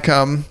was like,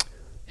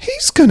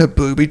 he's gonna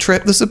booby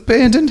trap this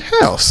abandoned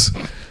house.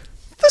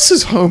 This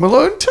is Home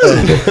Alone 2.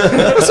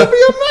 This would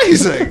be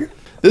amazing.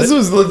 This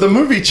was the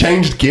movie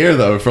changed gear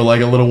though for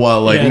like a little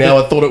while. Like Yeah, now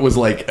I thought it was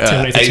like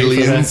Terminator 2 for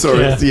aliens that.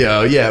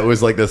 or it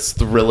was like this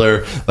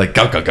thriller like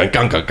gung gung gung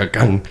gung gung gung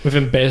gung. With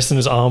him bursting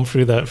his arm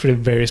through the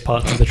various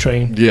parts of the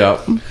train.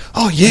 Yeah.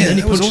 Oh yeah, And then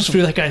he that was punches awesome.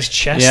 through that guy's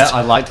chest. Yeah,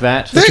 I liked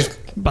that.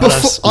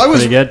 Badass.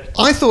 Pretty good.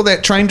 I thought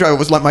that train driver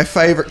was like my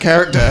favorite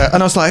character,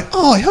 and I was like,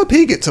 oh, I hope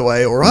he gets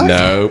away all right.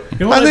 No. You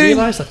know what And I then-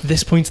 realised at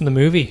this point in the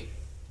movie?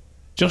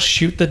 Just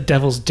shoot the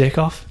devil's dick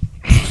off.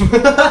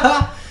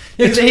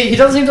 Yeah, 'cause he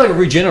doesn't seem to like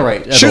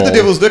regenerate. At Shoot the all.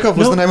 Devil's Dick Off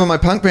was No. the name of my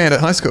punk band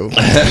at high school.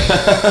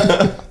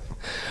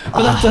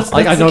 But that's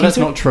I the know key that's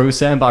to it. not true,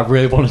 Sam, but I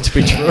really want it to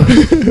be true.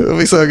 It'll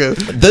be so good.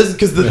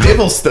 Because the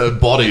devil's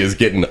body is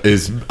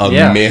a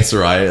Yeah. mess,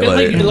 right?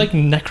 Like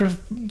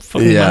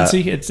necrophagy. Yeah.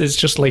 It's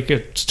just like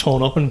it's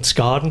torn up and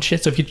scarred and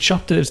shit. So if you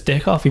chopped his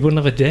dick off, he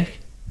wouldn't have a dick.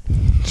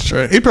 It's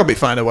true. He'd probably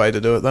find a way to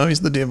do it though.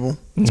 He's the devil.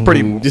 It's pretty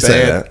you bad.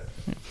 say that.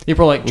 He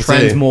probably like We'll see.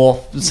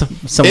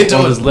 transmorph some Into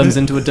of a- his limbs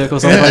into a dick or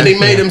something. And he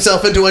made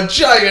himself into a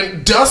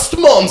giant dust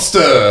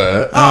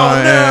monster.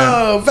 Oh,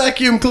 no,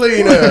 vacuum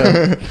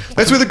cleaner.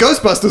 That's where the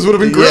Ghostbusters would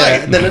have been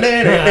great.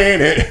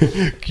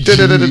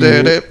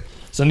 Yeah.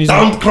 So he's,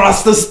 Don't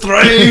cross the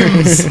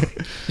streams.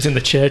 he's in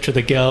the church with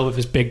a girl with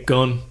his big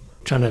gun,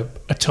 trying to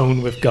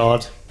atone with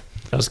God.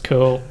 That was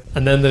cool.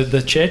 And then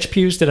the church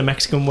pews did a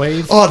Mexican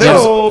wave.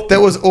 Oh, that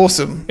was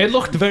awesome. It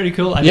looked very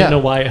cool. I Yeah. didn't know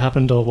why it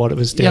happened or what it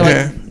was doing. Yeah, like-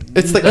 Yeah.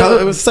 It's it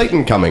was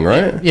Satan coming,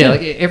 right? Yeah,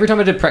 like every time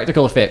I did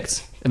practical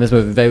effects in this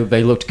movie,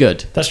 they looked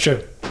good, That's true.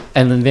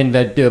 and then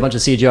they'd do a bunch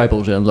of CGI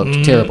bullshit and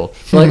looked terrible.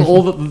 So like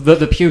all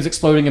the pews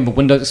exploding and the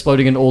windows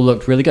exploding and all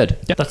looked really good.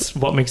 Yeah, that's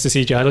what makes the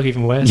CGI look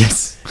even worse.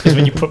 Yes. Because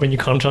when you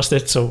contrast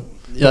it so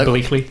Yeah.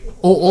 obliquely.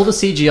 All the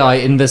CGI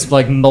in this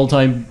like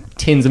multi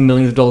tens of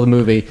millions of dollar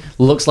movie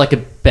looks like a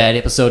bad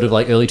episode of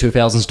like early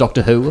 2000s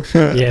Doctor Who.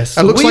 Yes.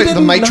 It looks We like The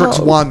didn't Matrix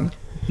know. 1.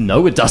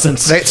 No, it doesn't.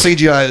 That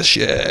CGI is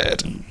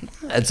shit.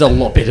 It's a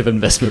lot better than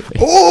this movie.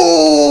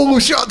 Oh,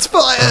 shots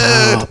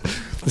fired!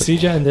 The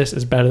CGI in this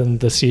is better than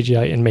the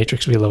CGI in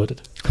Matrix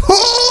Reloaded.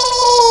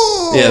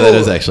 Oh! Yeah, that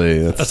is actually.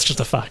 That's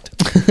just a fact.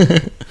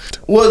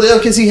 Well,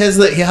 because he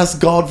has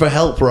God for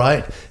help,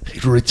 right? He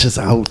reaches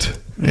out.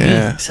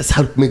 Yeah. He says,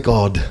 "Help me,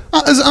 God."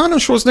 Is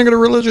Arnold Schwarzenegger a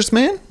religious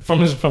man? From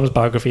his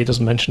biography, he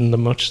doesn't mention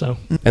them much. So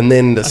And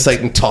then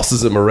Satan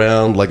tosses him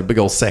around like a big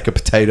old sack of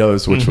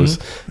potatoes, which was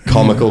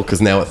comical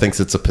because now it thinks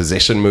it's a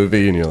possession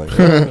movie, and you're like,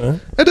 oh.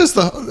 It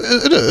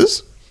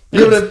is.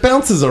 Yeah, but it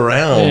bounces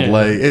around. Yeah.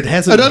 Like it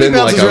hasn't It only been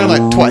like bounces around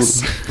like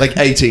twice. like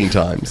 18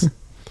 times.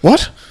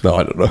 What? No,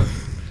 I don't know.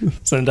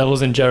 So then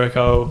Devil's in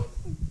Jericho.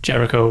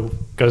 Jericho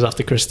goes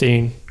after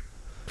Christine.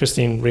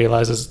 Christine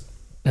realizes,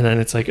 and then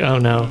it's like, oh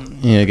no.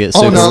 Yeah, get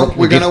Oh super. no,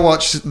 we're going to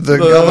watch The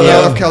Governor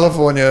Yeah. of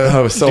California. I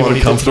was so Do what he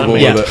did to uncomfortable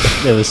that with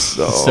man. it. It was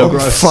so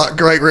gross. Fuck,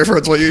 great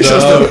reference what you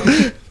just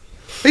did.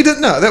 He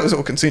didn't know. That was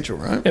all consensual,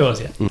 right? It was,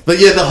 yeah. But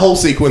yeah, the whole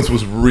sequence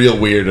was real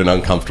weird and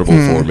uncomfortable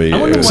for me. I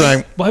wonder It was-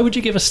 Same. why would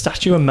you give a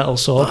statue a metal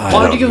sword? I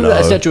Why would you don't give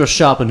a know. statue a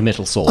sharpened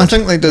metal sword? I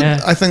think they did.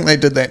 Yeah. I think they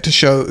did that to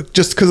show,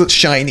 just because it's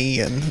shiny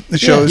and it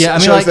shows, Yeah, I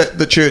mean, shows like- that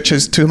the church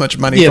has too much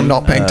money Yeah, from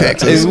not paying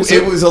taxes.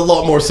 It was a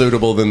lot more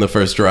suitable than the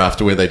first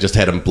draft where they just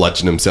had him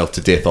bludgeon himself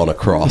to death on a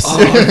cross.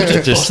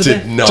 It just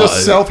did not.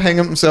 Just self-hang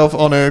himself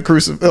on a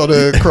cross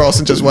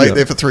and just wait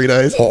there for 3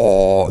 days.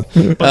 Oh.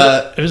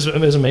 But it was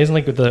amazing,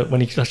 like with when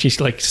he actually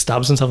like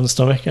stabs himself in the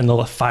stomach and all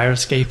the fire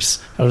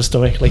escapes out of his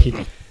stomach, like he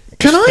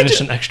Can I finished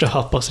ju- an extra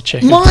hot bus of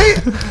chicken.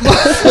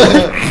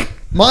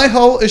 My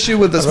whole issue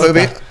with this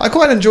movie, I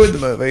quite enjoyed the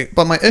movie,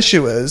 but my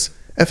issue is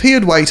if he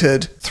had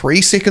waited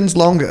 3 seconds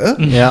longer,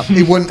 Yeah.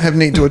 he wouldn't have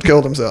need to have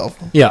killed himself.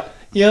 Yeah.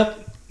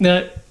 Yep.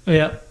 No.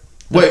 Yeah.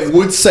 Wait,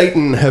 would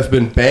Satan have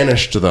been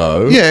banished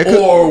though? Yeah,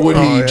 or would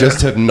he yeah.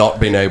 just have not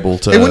been able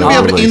to? He wouldn't be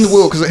able to end release- the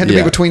world because it had to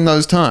Yeah. be between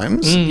those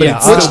times. Yeah.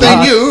 Which they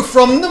knew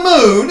from the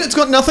moon. It's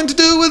got nothing to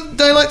do with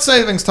daylight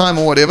savings time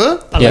or whatever.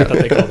 I like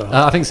that they called that.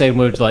 I think Satan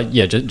would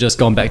just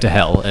gone back to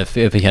hell if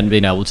he hadn't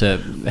been able to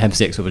have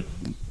sex with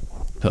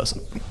a person.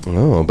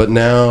 Oh, but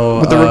now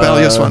With the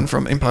rebellious one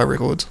from Empire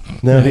Records.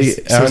 Now he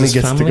His- so only his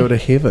gets to family? go to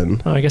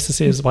heaven. Oh, I guess to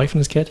see his wife and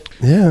his kid.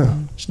 Yeah.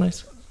 It's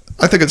nice.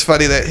 I think it's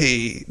funny that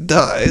he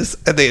dies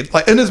and then,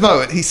 like, in his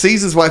moment, he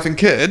sees his wife and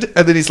kid,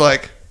 and then he's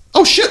like,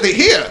 "Oh shit, they're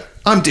here!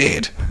 I'm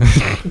dead."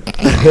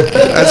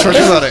 That's pretty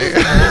funny.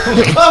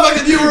 Oh my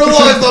god, you were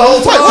alive the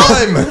whole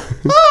time!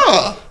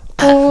 Ah.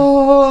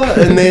 Oh,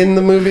 and then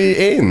the movie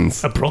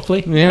ends.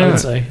 Abruptly, Yeah. I would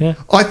say. Yeah.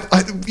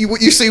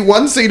 You see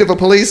one scene of a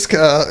police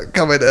car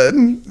coming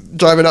in,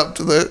 driving up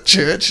to the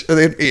church and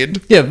then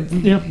end. Yeah.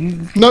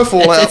 No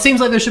fallout. It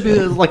seems like there should be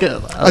like a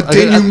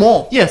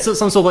denouement. Yeah, so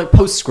some sort of like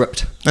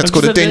postscript. That's I've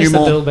called a just noticed the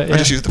denouement. bit, I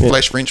just yeah. used the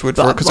Flash French word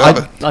for it because I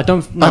don't know. I have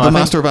a I think-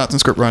 Master of Arts in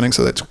Script Writing,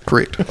 so that's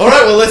correct. All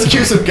right, well, let's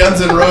cue some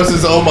Guns N'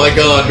 Roses. Oh my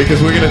God,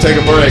 because we're gonna take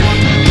a break.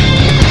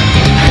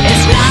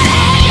 It's not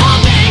as you're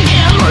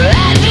thinking,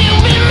 as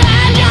you've been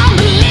right. Don't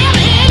believe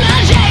in a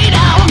shade.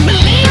 Don't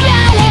believe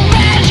I will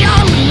pass.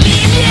 Don't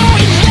believe you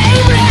in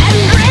slavery and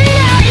bring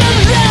out your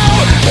soul.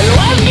 But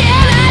what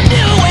can I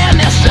do when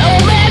there's so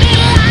many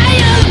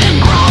liars that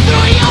crawl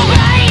through your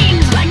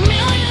veins like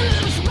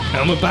millions of spiders?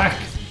 And we're back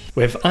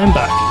with I'm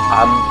Back.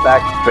 I'm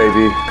back,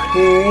 baby.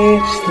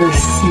 It's the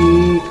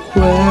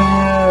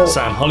sequel.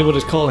 Sam, Hollywood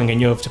is calling and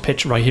you have to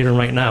pitch right here and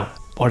right now.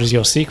 What is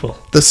your sequel?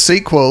 The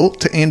sequel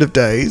to End of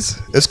Days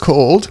is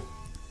called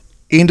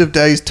End of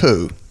Days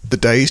 2. The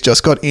Days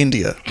Just Got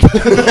India.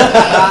 Loving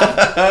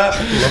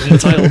the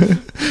title.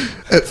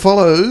 It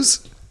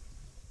follows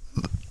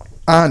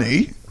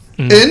Arnie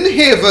in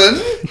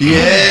heaven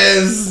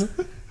Yes.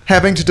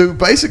 having to do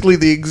basically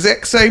the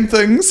exact same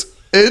things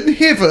in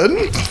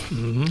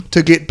heaven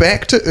to get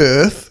back to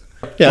Earth,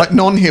 like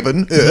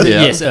non-heaven Earth,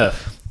 Yeah. Yes,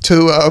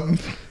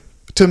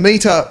 to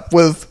meet up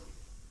with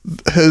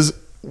his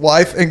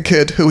wife and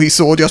kid who he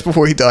saw just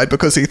before he died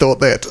because he thought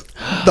that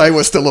they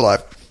were still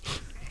alive.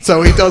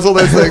 So he does all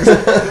those things.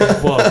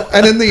 Whoa.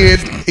 And in the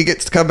end, he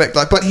gets to come back.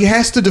 But he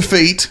has to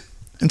defeat,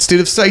 instead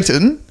of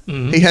Satan,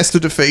 he has to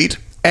defeat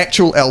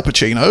actual Al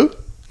Pacino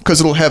because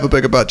it'll have a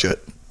bigger budget.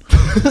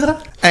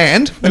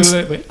 And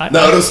Wait.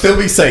 No, it'll still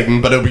be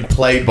Satan, but it'll be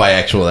played by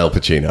actual Al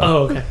Pacino. Oh,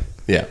 okay.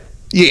 Yeah.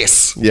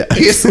 yes, Yeah.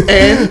 yes,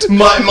 and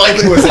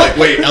Mike was like,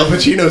 wait, Al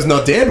Pacino's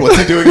not dead? What's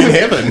he doing in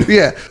heaven?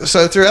 yeah.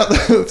 So throughout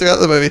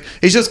the movie,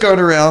 he's just going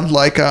around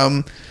like,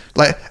 and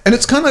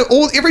it's kind of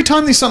every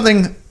time there's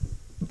something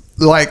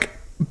like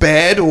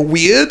bad or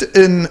weird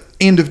in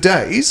End of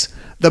Days,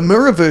 the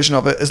mirror version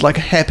of it is like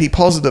a happy,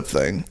 positive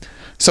thing.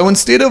 So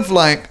instead of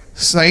like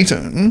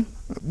Satan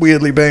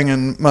weirdly being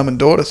in mum and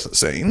daughter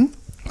scene,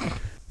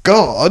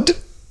 God,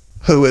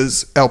 who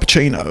is Al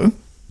Pacino,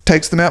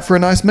 takes them out for a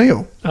nice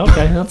meal.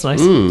 Okay, that's nice.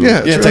 Yeah, it's Yeah,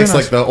 it really takes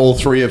nice. like all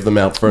three of them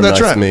out for a That's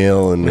nice right.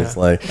 meal, and it's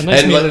like, A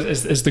nice and meal like-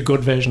 is the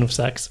good version of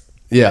sex.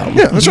 yeah,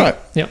 Yeah, that's right.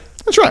 Yep.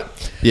 That's right.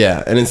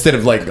 yeah, and instead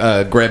of like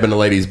grabbing a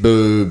lady's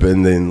boob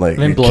and then like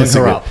Then blowing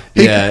kissing her up.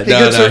 He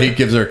gives her he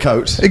gives her a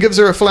coat. He gives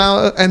her a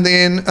flower and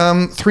then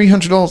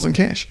 $300 in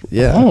cash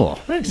Yeah, Oh.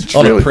 on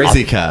really- a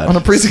Prezi card. on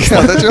a Prezi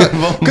card. That's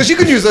right. Because you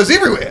can use those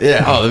everywhere.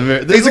 Yeah, oh,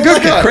 He's a good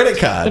like guy. a credit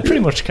They're card. pretty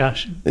much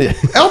cash.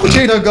 Al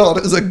Pacino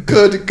God is a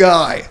good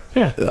guy.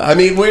 Yeah. I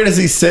mean, where does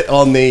he sit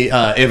on the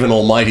Evan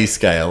Almighty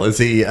scale? Is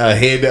he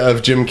ahead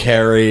of Jim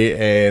Carrey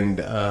and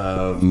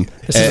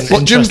This is an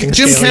Well, Jim interesting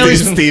Jim scale.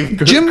 Carrey's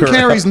Steve Jim Carell.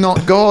 Carrey's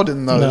not God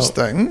in those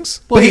No.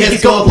 things. Well, he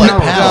has godlike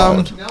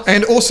power.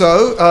 And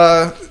also,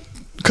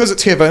 because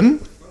it's heaven,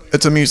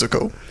 it's a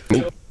musical.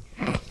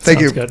 Thank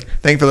you. Sounds good.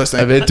 Thank you for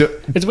listening. I mean,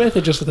 It's worth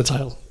it just for the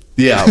title.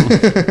 yeah,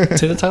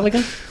 Say the title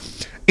again?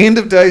 End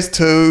of Days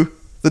 2,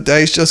 the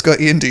days just got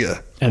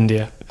India.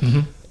 India. Mm-hmm.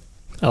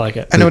 I like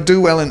it. And it would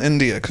do well in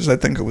India because I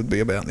think it would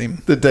be about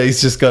them. the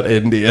days just got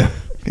India.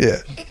 Yeah.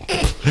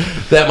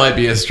 That might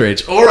be a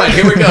stretch. All right,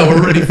 here we go.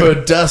 We're ready for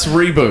a Dust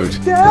reboot.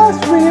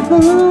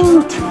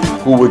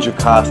 Who would you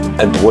cast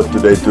and what do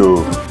they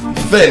do?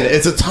 Finn,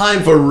 it's a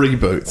time for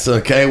reboots,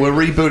 okay? We're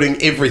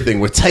rebooting everything.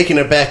 We're taking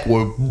it back.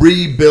 We're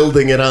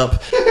rebuilding it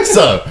up.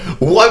 So,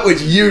 what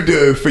would you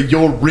do for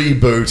your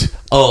reboot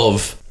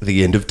of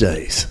The End of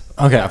Days?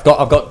 Okay, I think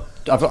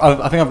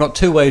I've got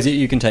two ways that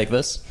you can take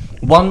this.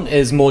 One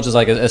is more just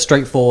like a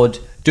straightforward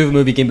do the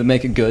movie again but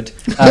make it good.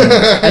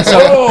 And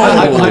so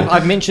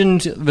I've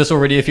mentioned this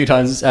already a few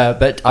times,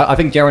 but I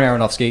think Darren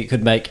Aronofsky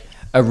could make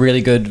a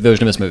really good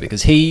version of this movie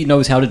because he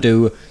knows how to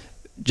do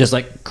just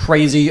like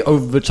crazy,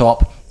 over the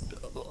top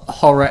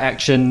horror,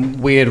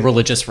 action, weird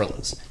religious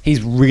thrillers.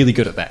 He's really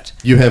good at that.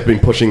 You have been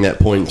pushing that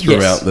point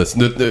throughout Yes.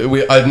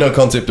 this. I have no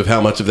concept of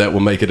how much of that will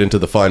make it into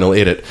the final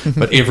edit,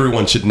 but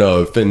everyone should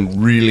know Finn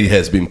really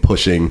has been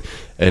pushing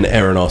an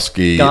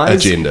Aronofsky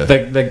Guys, agenda.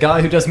 the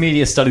guy who does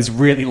media studies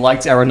really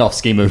likes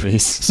Aronofsky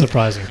movies.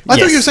 Surprising. I thought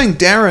Yes. you were saying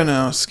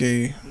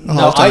Darrenowski. the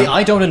No, whole time.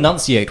 I don't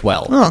enunciate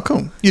well. Oh,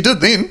 cool. You did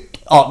then.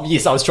 Oh,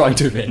 yes, I was trying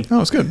to then.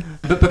 Oh, it's good.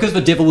 But because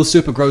the devil was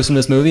super gross in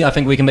this movie, I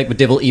think we can make the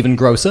devil even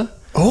grosser.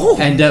 Oh.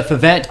 And for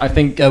that, I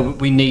think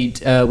we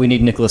need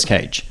Nicolas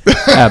Cage.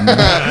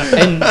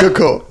 And Good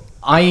call.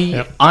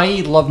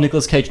 I love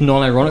Nicolas Cage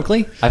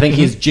non-ironically. I think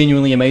he's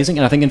genuinely amazing,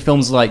 and I think in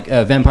films like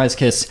Vampire's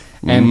Kiss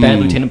and Bad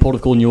Lieutenant Port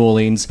of Call New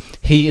Orleans,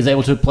 he is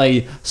able to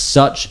play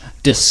such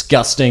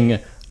disgusting,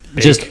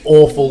 just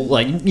awful,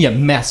 like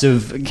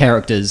massive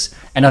characters.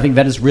 And I think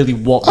that is really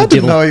what the I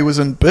didn't devil. know he was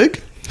in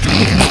Big.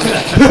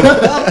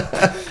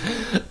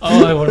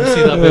 Oh, I want to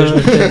see that version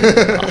of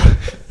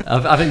it.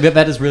 I think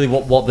that is really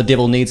what the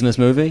devil needs in this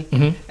movie.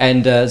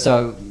 And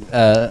so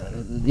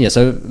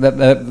So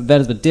that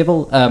is the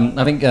devil.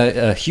 I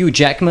think Hugh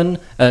Jackman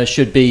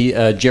should be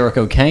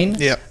Jericho Kane.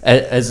 Yeah.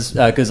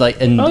 Because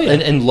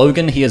in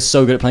Logan, he is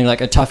so good at playing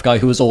like a tough guy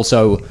who is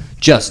also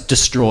just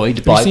destroyed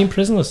Have by. you seen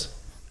Prisoners?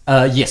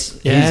 Yes,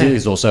 Yeah.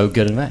 he's also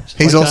good in that.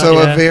 He's Like also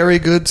that, yeah. a very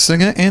good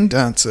singer and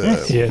dancer.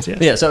 Yes.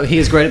 Yeah, so he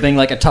is great at being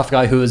like a tough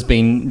guy who has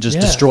been just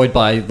Yeah. destroyed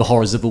by the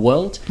horrors of the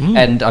world,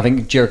 and I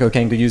think Jericho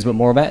Kane could use a bit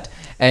more of that.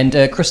 And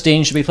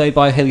Christine should be played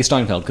by Haley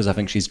Steinfeld because I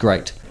think she's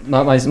great.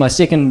 My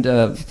second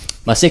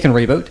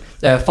reboot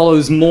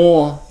follows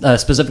more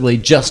specifically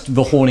just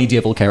the horny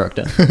devil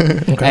character,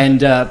 and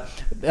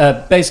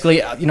basically,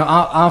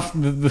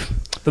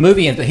 the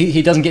movie ends, but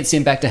he doesn't get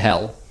sent back to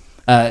hell.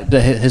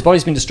 His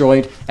body's been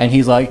destroyed, and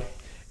he's like,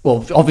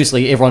 well,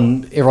 obviously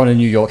everyone in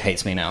New York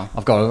hates me now.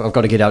 I've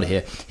got to get out of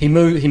here. He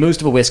moves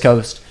to the West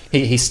Coast.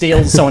 He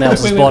steals someone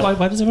else's body.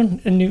 Why does everyone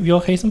in New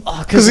York hate him?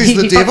 Because he's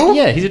the devil?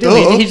 Yeah, he's a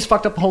devil. Duh. He just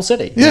fucked up the whole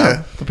city.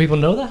 Yeah. Do people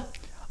know that?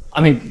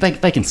 I mean,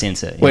 they can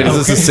sense it. you Wait, know?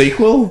 is this a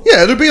sequel?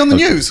 Yeah, it'll be on the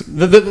news.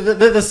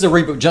 This is a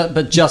reboot,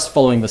 but just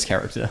following this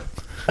character.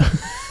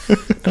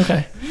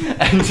 Okay.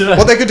 And,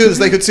 What they could do is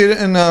they could set it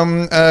in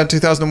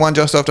 2001,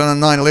 just after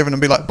 9/11,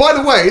 and be like, by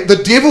the way, the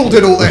devil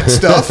did all that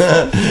stuff.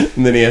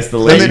 And then he has to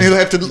leave. And then he'll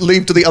have to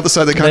leave to the other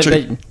side of the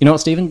country. but you know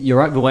what, Stephen? You're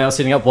right. The way I was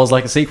setting up was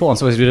like a sequel. I'm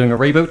supposed to be doing a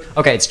reboot.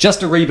 Okay, it's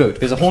just a reboot.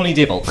 There's a horny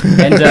devil.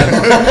 And,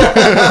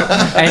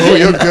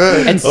 you're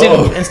good. Instead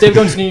of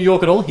going to New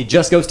York at all, he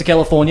just goes to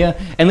California.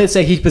 And let's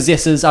say he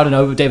possesses, I don't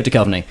know, David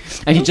Duchovny.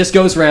 And he just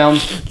goes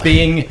around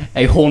being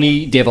a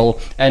horny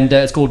devil. And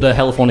it's called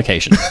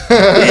Hellfornication.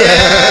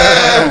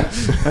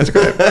 That's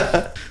great.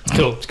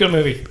 Cool. It's a good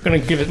movie. We're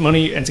going to give it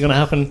money and it's going to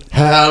happen.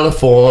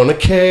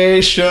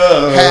 Californication.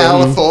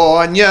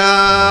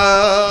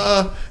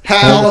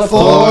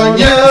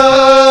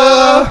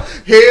 California,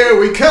 here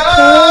we come.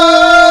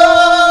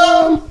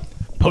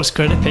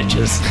 Post-credit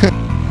pictures.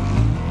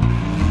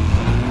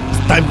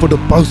 Time for the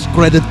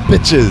post-credit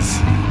bitches.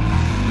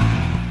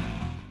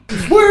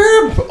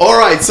 All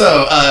right,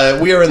 so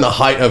we are in the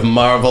height of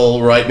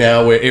Marvel right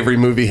now, where every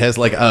movie has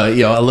like a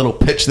little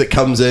pitch that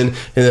comes in,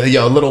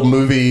 a little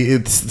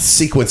movie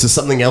sequence is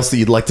something else that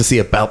you'd like to see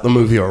about the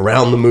movie or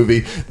around the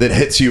movie that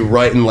hits you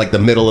right in like the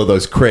middle of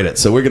those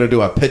credits. So we're gonna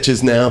do our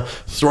pitches now.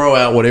 Throw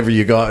out whatever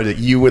you got that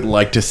you would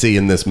like to see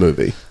in this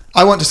movie.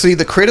 I want to see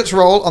the credits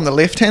roll on the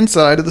left-hand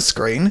side of the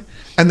screen,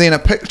 and then a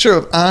picture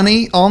of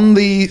Arnie on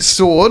the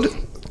sword,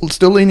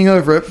 still leaning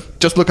over it.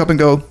 Just look up and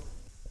go,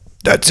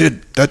 that's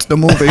it. That's the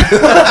movie. You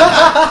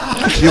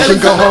can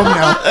go home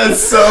now.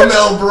 That's so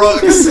Mel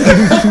Brooks.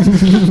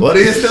 What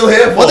are you still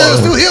here for? What are you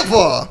still here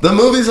for? The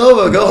movie's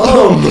over. Go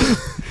home.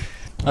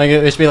 I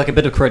think it should be like a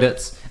bit of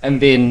credits,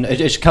 and then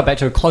it should cut back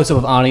to a close-up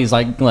of Arnie's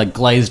like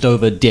glazed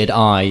over dead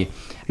eye. And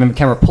then the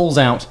camera pulls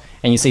out,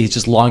 and you see he's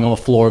just lying on the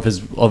floor of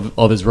his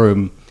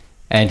room,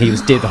 and he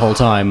was dead the whole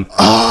time.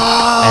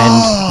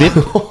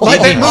 Like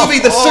that movie,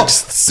 The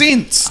Sixth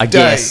Sense. I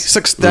guess.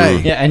 Sixth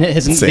Day. Yeah, and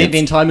the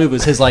entire movie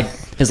was his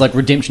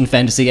redemption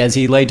fantasy as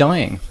he lay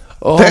dying.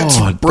 Oh, That's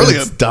brilliant.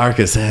 That's dark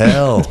as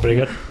hell. Pretty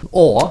good.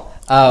 Or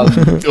at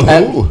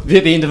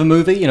the end of the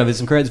movie, there's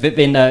some credits.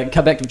 Then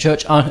come back to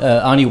church.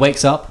 Arnie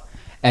wakes up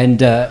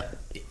and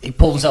he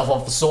pulls himself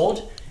off the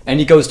sword, and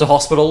he goes to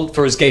hospital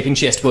for his gaping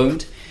chest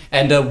wound.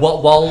 And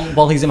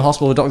while he's in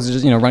hospital, the doctors are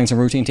just running some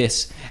routine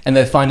tests, and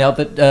they find out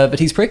that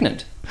he's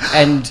pregnant.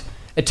 And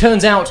it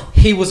turns out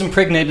he was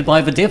impregnated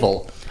by the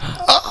devil.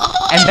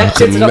 And that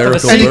sets it up for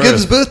the And he Birth.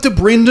 gives birth to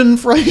Brendan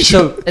Fraser.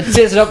 So it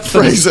sets it up for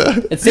Fraser.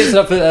 It sets it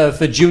up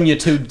for Junior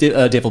 2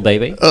 Devil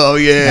Baby. Oh,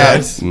 yeah.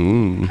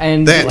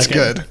 And That's like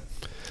good.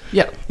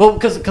 Yeah, well,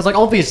 because like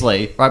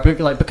obviously, right?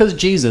 Because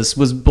Jesus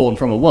was born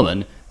from a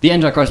woman, the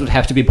Antichrist would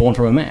have to be born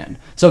from a man.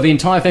 So the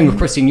entire thing with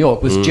Christian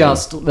York was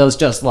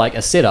just like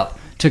a setup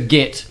to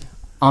get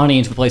Arnie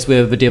into a place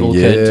where the devil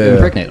could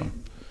impregnate him.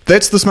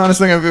 That's the smartest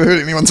thing I've ever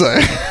heard anyone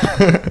say.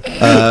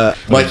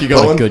 Mike, you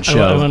going? Good I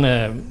show. want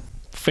to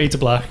fade to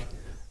black.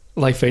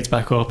 Light fades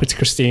back up. It's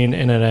Christine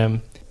in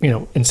an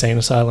insane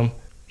asylum.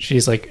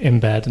 She's like in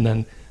bed, and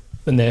then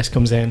the nurse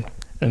comes in,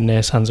 and the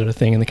nurse hands her a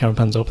thing, and the camera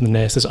pans up, and the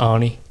nurse is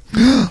Arnie.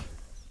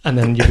 And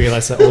then you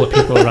realise that all the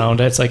people around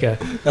her, it's like a...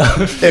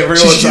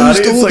 Everyone's on it.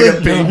 It's like a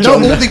big No, all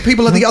the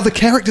people are the other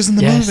characters in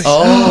the Yes. movie.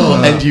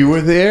 Oh, and you were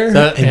there?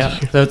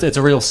 So it's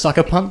a real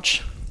sucker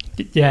punch.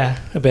 Yeah,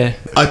 a bit.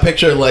 I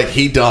picture like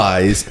he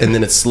dies, and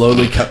then it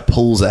slowly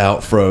pulls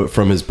out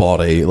from his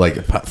body,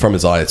 like from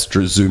his eye. It's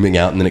zooming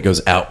out, and then it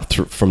goes out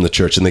from the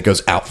church, and then it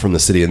goes out from the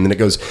city, and then it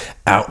goes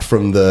out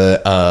from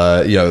the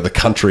the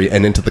country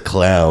and into the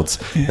clouds,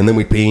 and then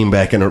we beam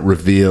back, and it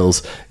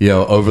reveals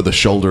over the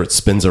shoulder. It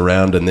spins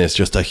around, and there's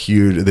just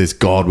there's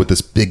God with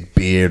this big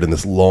beard and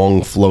this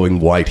long flowing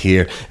white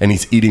hair, and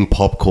he's eating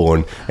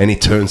popcorn, and he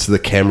turns to the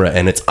camera,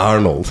 and it's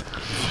Arnold,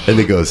 and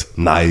he goes,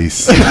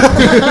 "Nice."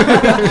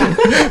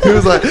 He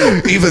was like,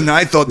 even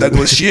I thought that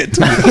was shit.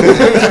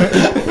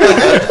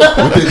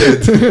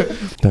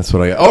 That's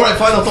what I got. All right,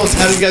 final thoughts.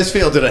 How did you guys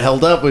feel? Did it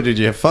held up, or did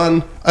you have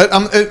fun?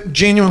 It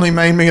genuinely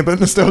made me a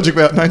bit nostalgic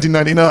about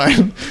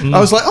 1999. I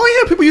was like,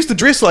 oh yeah, people used to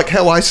dress like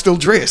how I still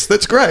dress.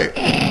 That's great.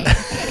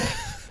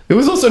 It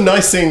was also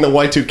nice seeing the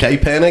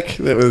Y2K panic.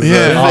 That was,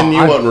 Yeah. Finn, you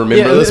won't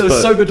remember this, it was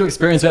but so good to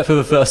experience that for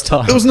the first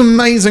time. It was an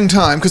amazing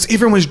time because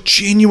everyone was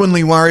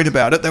genuinely worried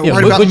about it. They were Yeah,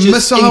 worried about which is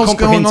missiles going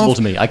incomprehensible off.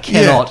 to me. I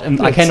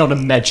cannot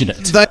imagine it.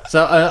 They-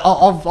 So,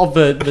 of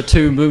the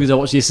two movies I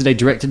watched yesterday,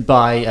 directed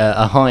by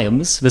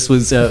Hyams, this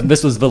was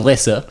the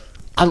lesser.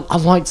 I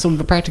liked some of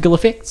the practical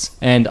effects,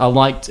 and I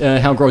liked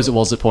how gross it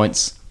was at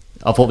points.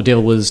 I thought the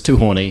devil was too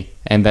horny,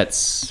 and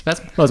those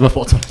are my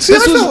thoughts on it. See, I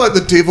felt like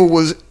the devil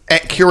was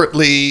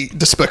accurately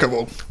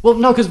despicable. Well,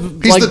 no, because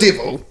He's the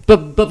devil.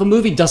 But the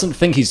movie doesn't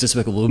think he's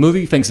despicable. The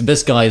movie thinks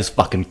this guy is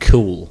fucking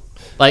cool.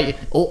 Like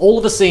all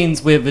of the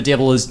scenes where the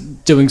devil is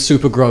doing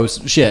super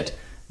gross shit,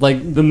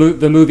 like the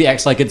movie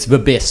acts like it's the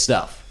best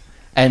stuff.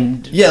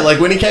 And yeah, like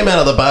when he came out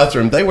of the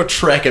bathroom, they were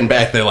tracking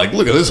back. They're like,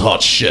 "Look at this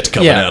hot shit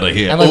coming out of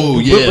here." And, like, Oh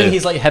yeah. when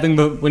he's like having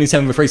the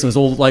threesome, it's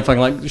all like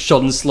fucking like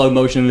shot in slow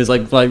motion. And there's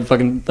like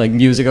fucking like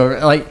music over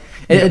it. Like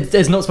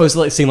it's not supposed to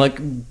like seem like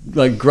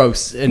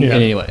gross in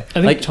any way. I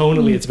think like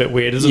tonally it's a bit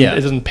weird. It Yeah.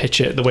 doesn't pitch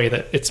it the way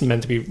that it's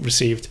meant to be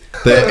received.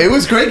 It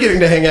was great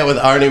getting to hang out with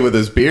Arnie with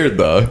his beard,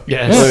 though.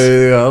 Yes.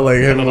 Like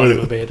him And a lot of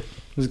with- a beard. it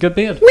was a good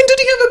beard. When did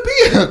he have a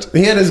beard?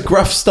 he had his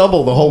gruff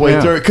stubble the whole way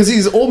Yeah. through because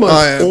he's almost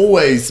Oh, yeah.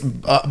 always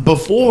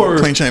before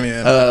Clean shaven,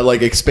 yeah.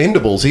 like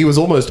Expendables. He was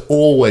almost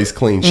always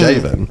clean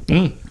shaven.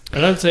 And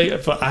I'd say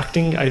for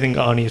acting, I think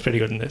Arnie is pretty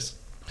good in this.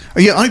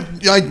 Yeah,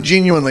 I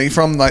genuinely,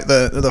 from like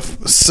the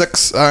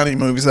 6 Arnie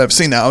movies that I've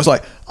seen now, I was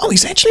like, oh,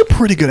 he's actually a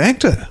pretty good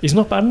actor. He's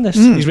not bad in this.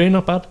 He's really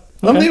not bad.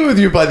 I'm Okay. there with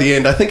you by the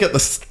end. I think at the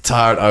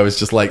start I was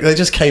just like, they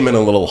just came in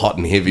a little hot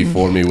and heavy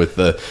for me with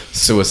the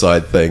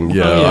suicide thing. You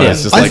know, I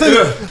was just I like, think-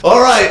 "Ugh."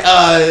 All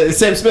right,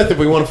 Sam Smith, if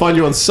we want to find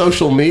you on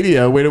social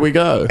media, where do we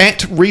go?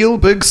 At Real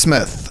Big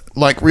Smith,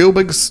 like Real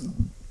Big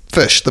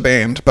Fish, the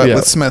band, but Yeah.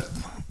 with Smith,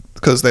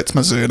 because that's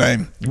my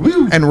surname.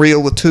 Woo. And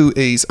Real with 2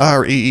 E's,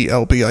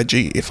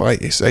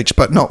 REELBIGFISH,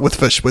 but not with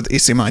fish, with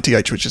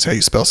SMITH, which is how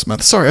you spell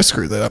Smith. Sorry, I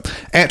screwed that up.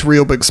 At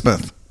Real Big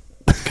Smith.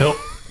 Cool.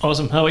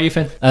 Awesome. How about you,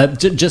 Finn?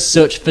 Just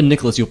search for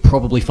Nicholas. You'll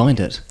probably find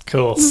it.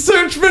 Cool.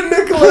 Search for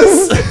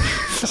Nicholas.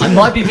 I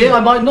might be there.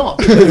 I might not.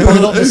 Probably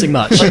not missing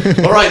much.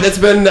 All right, that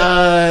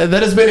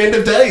has been End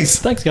of Days.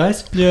 Thanks,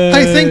 guys.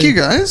 Hey, thank you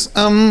guys.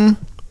 Can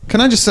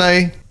I just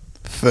say,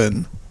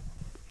 Finn?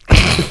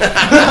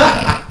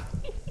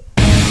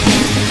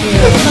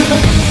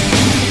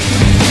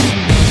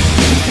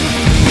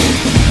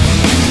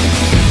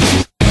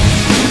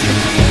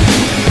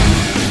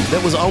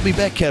 That was I'll Be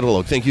Back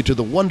catalog. Thank you to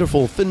the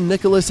wonderful Finn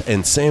Nicholas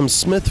and Sam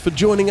Smith for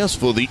joining us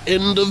for the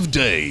End of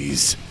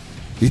Days.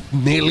 It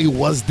nearly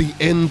was the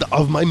end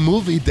of my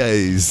movie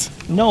days.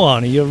 No,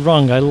 Arnie, you're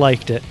wrong. I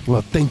liked it.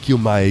 Well, thank you,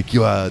 Mike.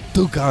 You are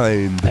too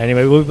kind.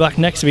 Anyway, we'll be back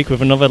next week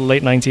with another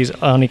late 90s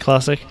Arnie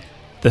classic,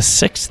 The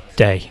 6th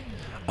Day.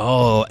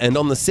 Oh, and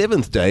on the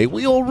 7th day,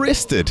 we all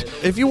rested.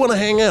 If you want to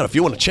hang out, if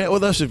you want to chat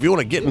with us, if you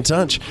want to get in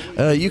touch,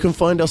 you can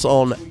find us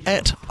on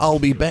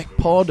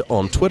 @I'llBeBackPod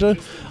on Twitter.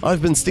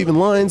 I've been Stephen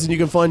Lyons, and you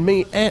can find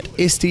me at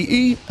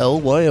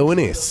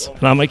STELYONS.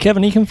 And I'm Mike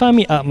Kevin. You can find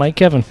me at Mike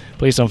Kevin.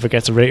 Please don't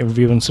forget to rate,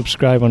 review, and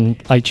subscribe on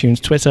iTunes,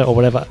 Twitter, or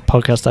whatever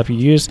podcast app you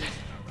use.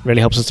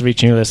 Really helps us to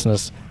reach new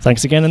listeners.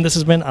 Thanks again, and this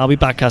has been I'll Be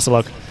Back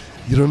catalog.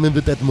 You remember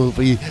that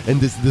movie?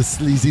 And there's the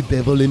sleazy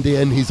devil in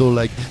there, and he's all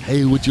like,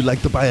 "Hey, would you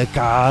like to buy a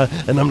car?"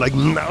 And I'm like,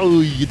 "No,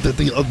 you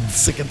dirty old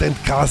second-hand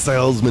car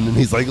salesman." And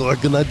he's like,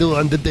 "What can I do?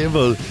 I'm the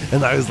devil."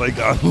 And I was like,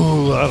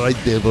 "Oh, all right,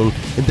 devil."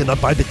 And then I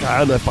buy the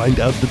car, and I find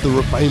out that the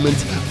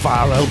repayments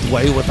far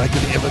outweigh what I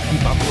could ever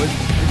keep up with.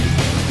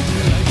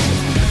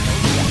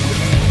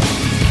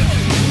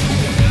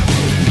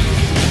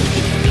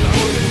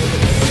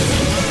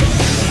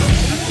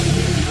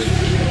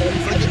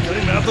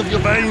 Out of your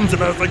veins,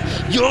 and I was like,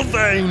 "Your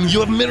vein, you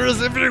have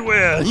mirrors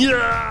everywhere."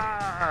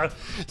 Yeah.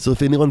 So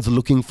if anyone's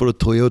looking for a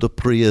Toyota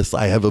Prius,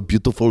 I have a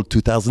beautiful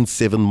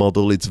 2007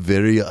 model. It's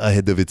very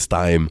ahead of its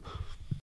time.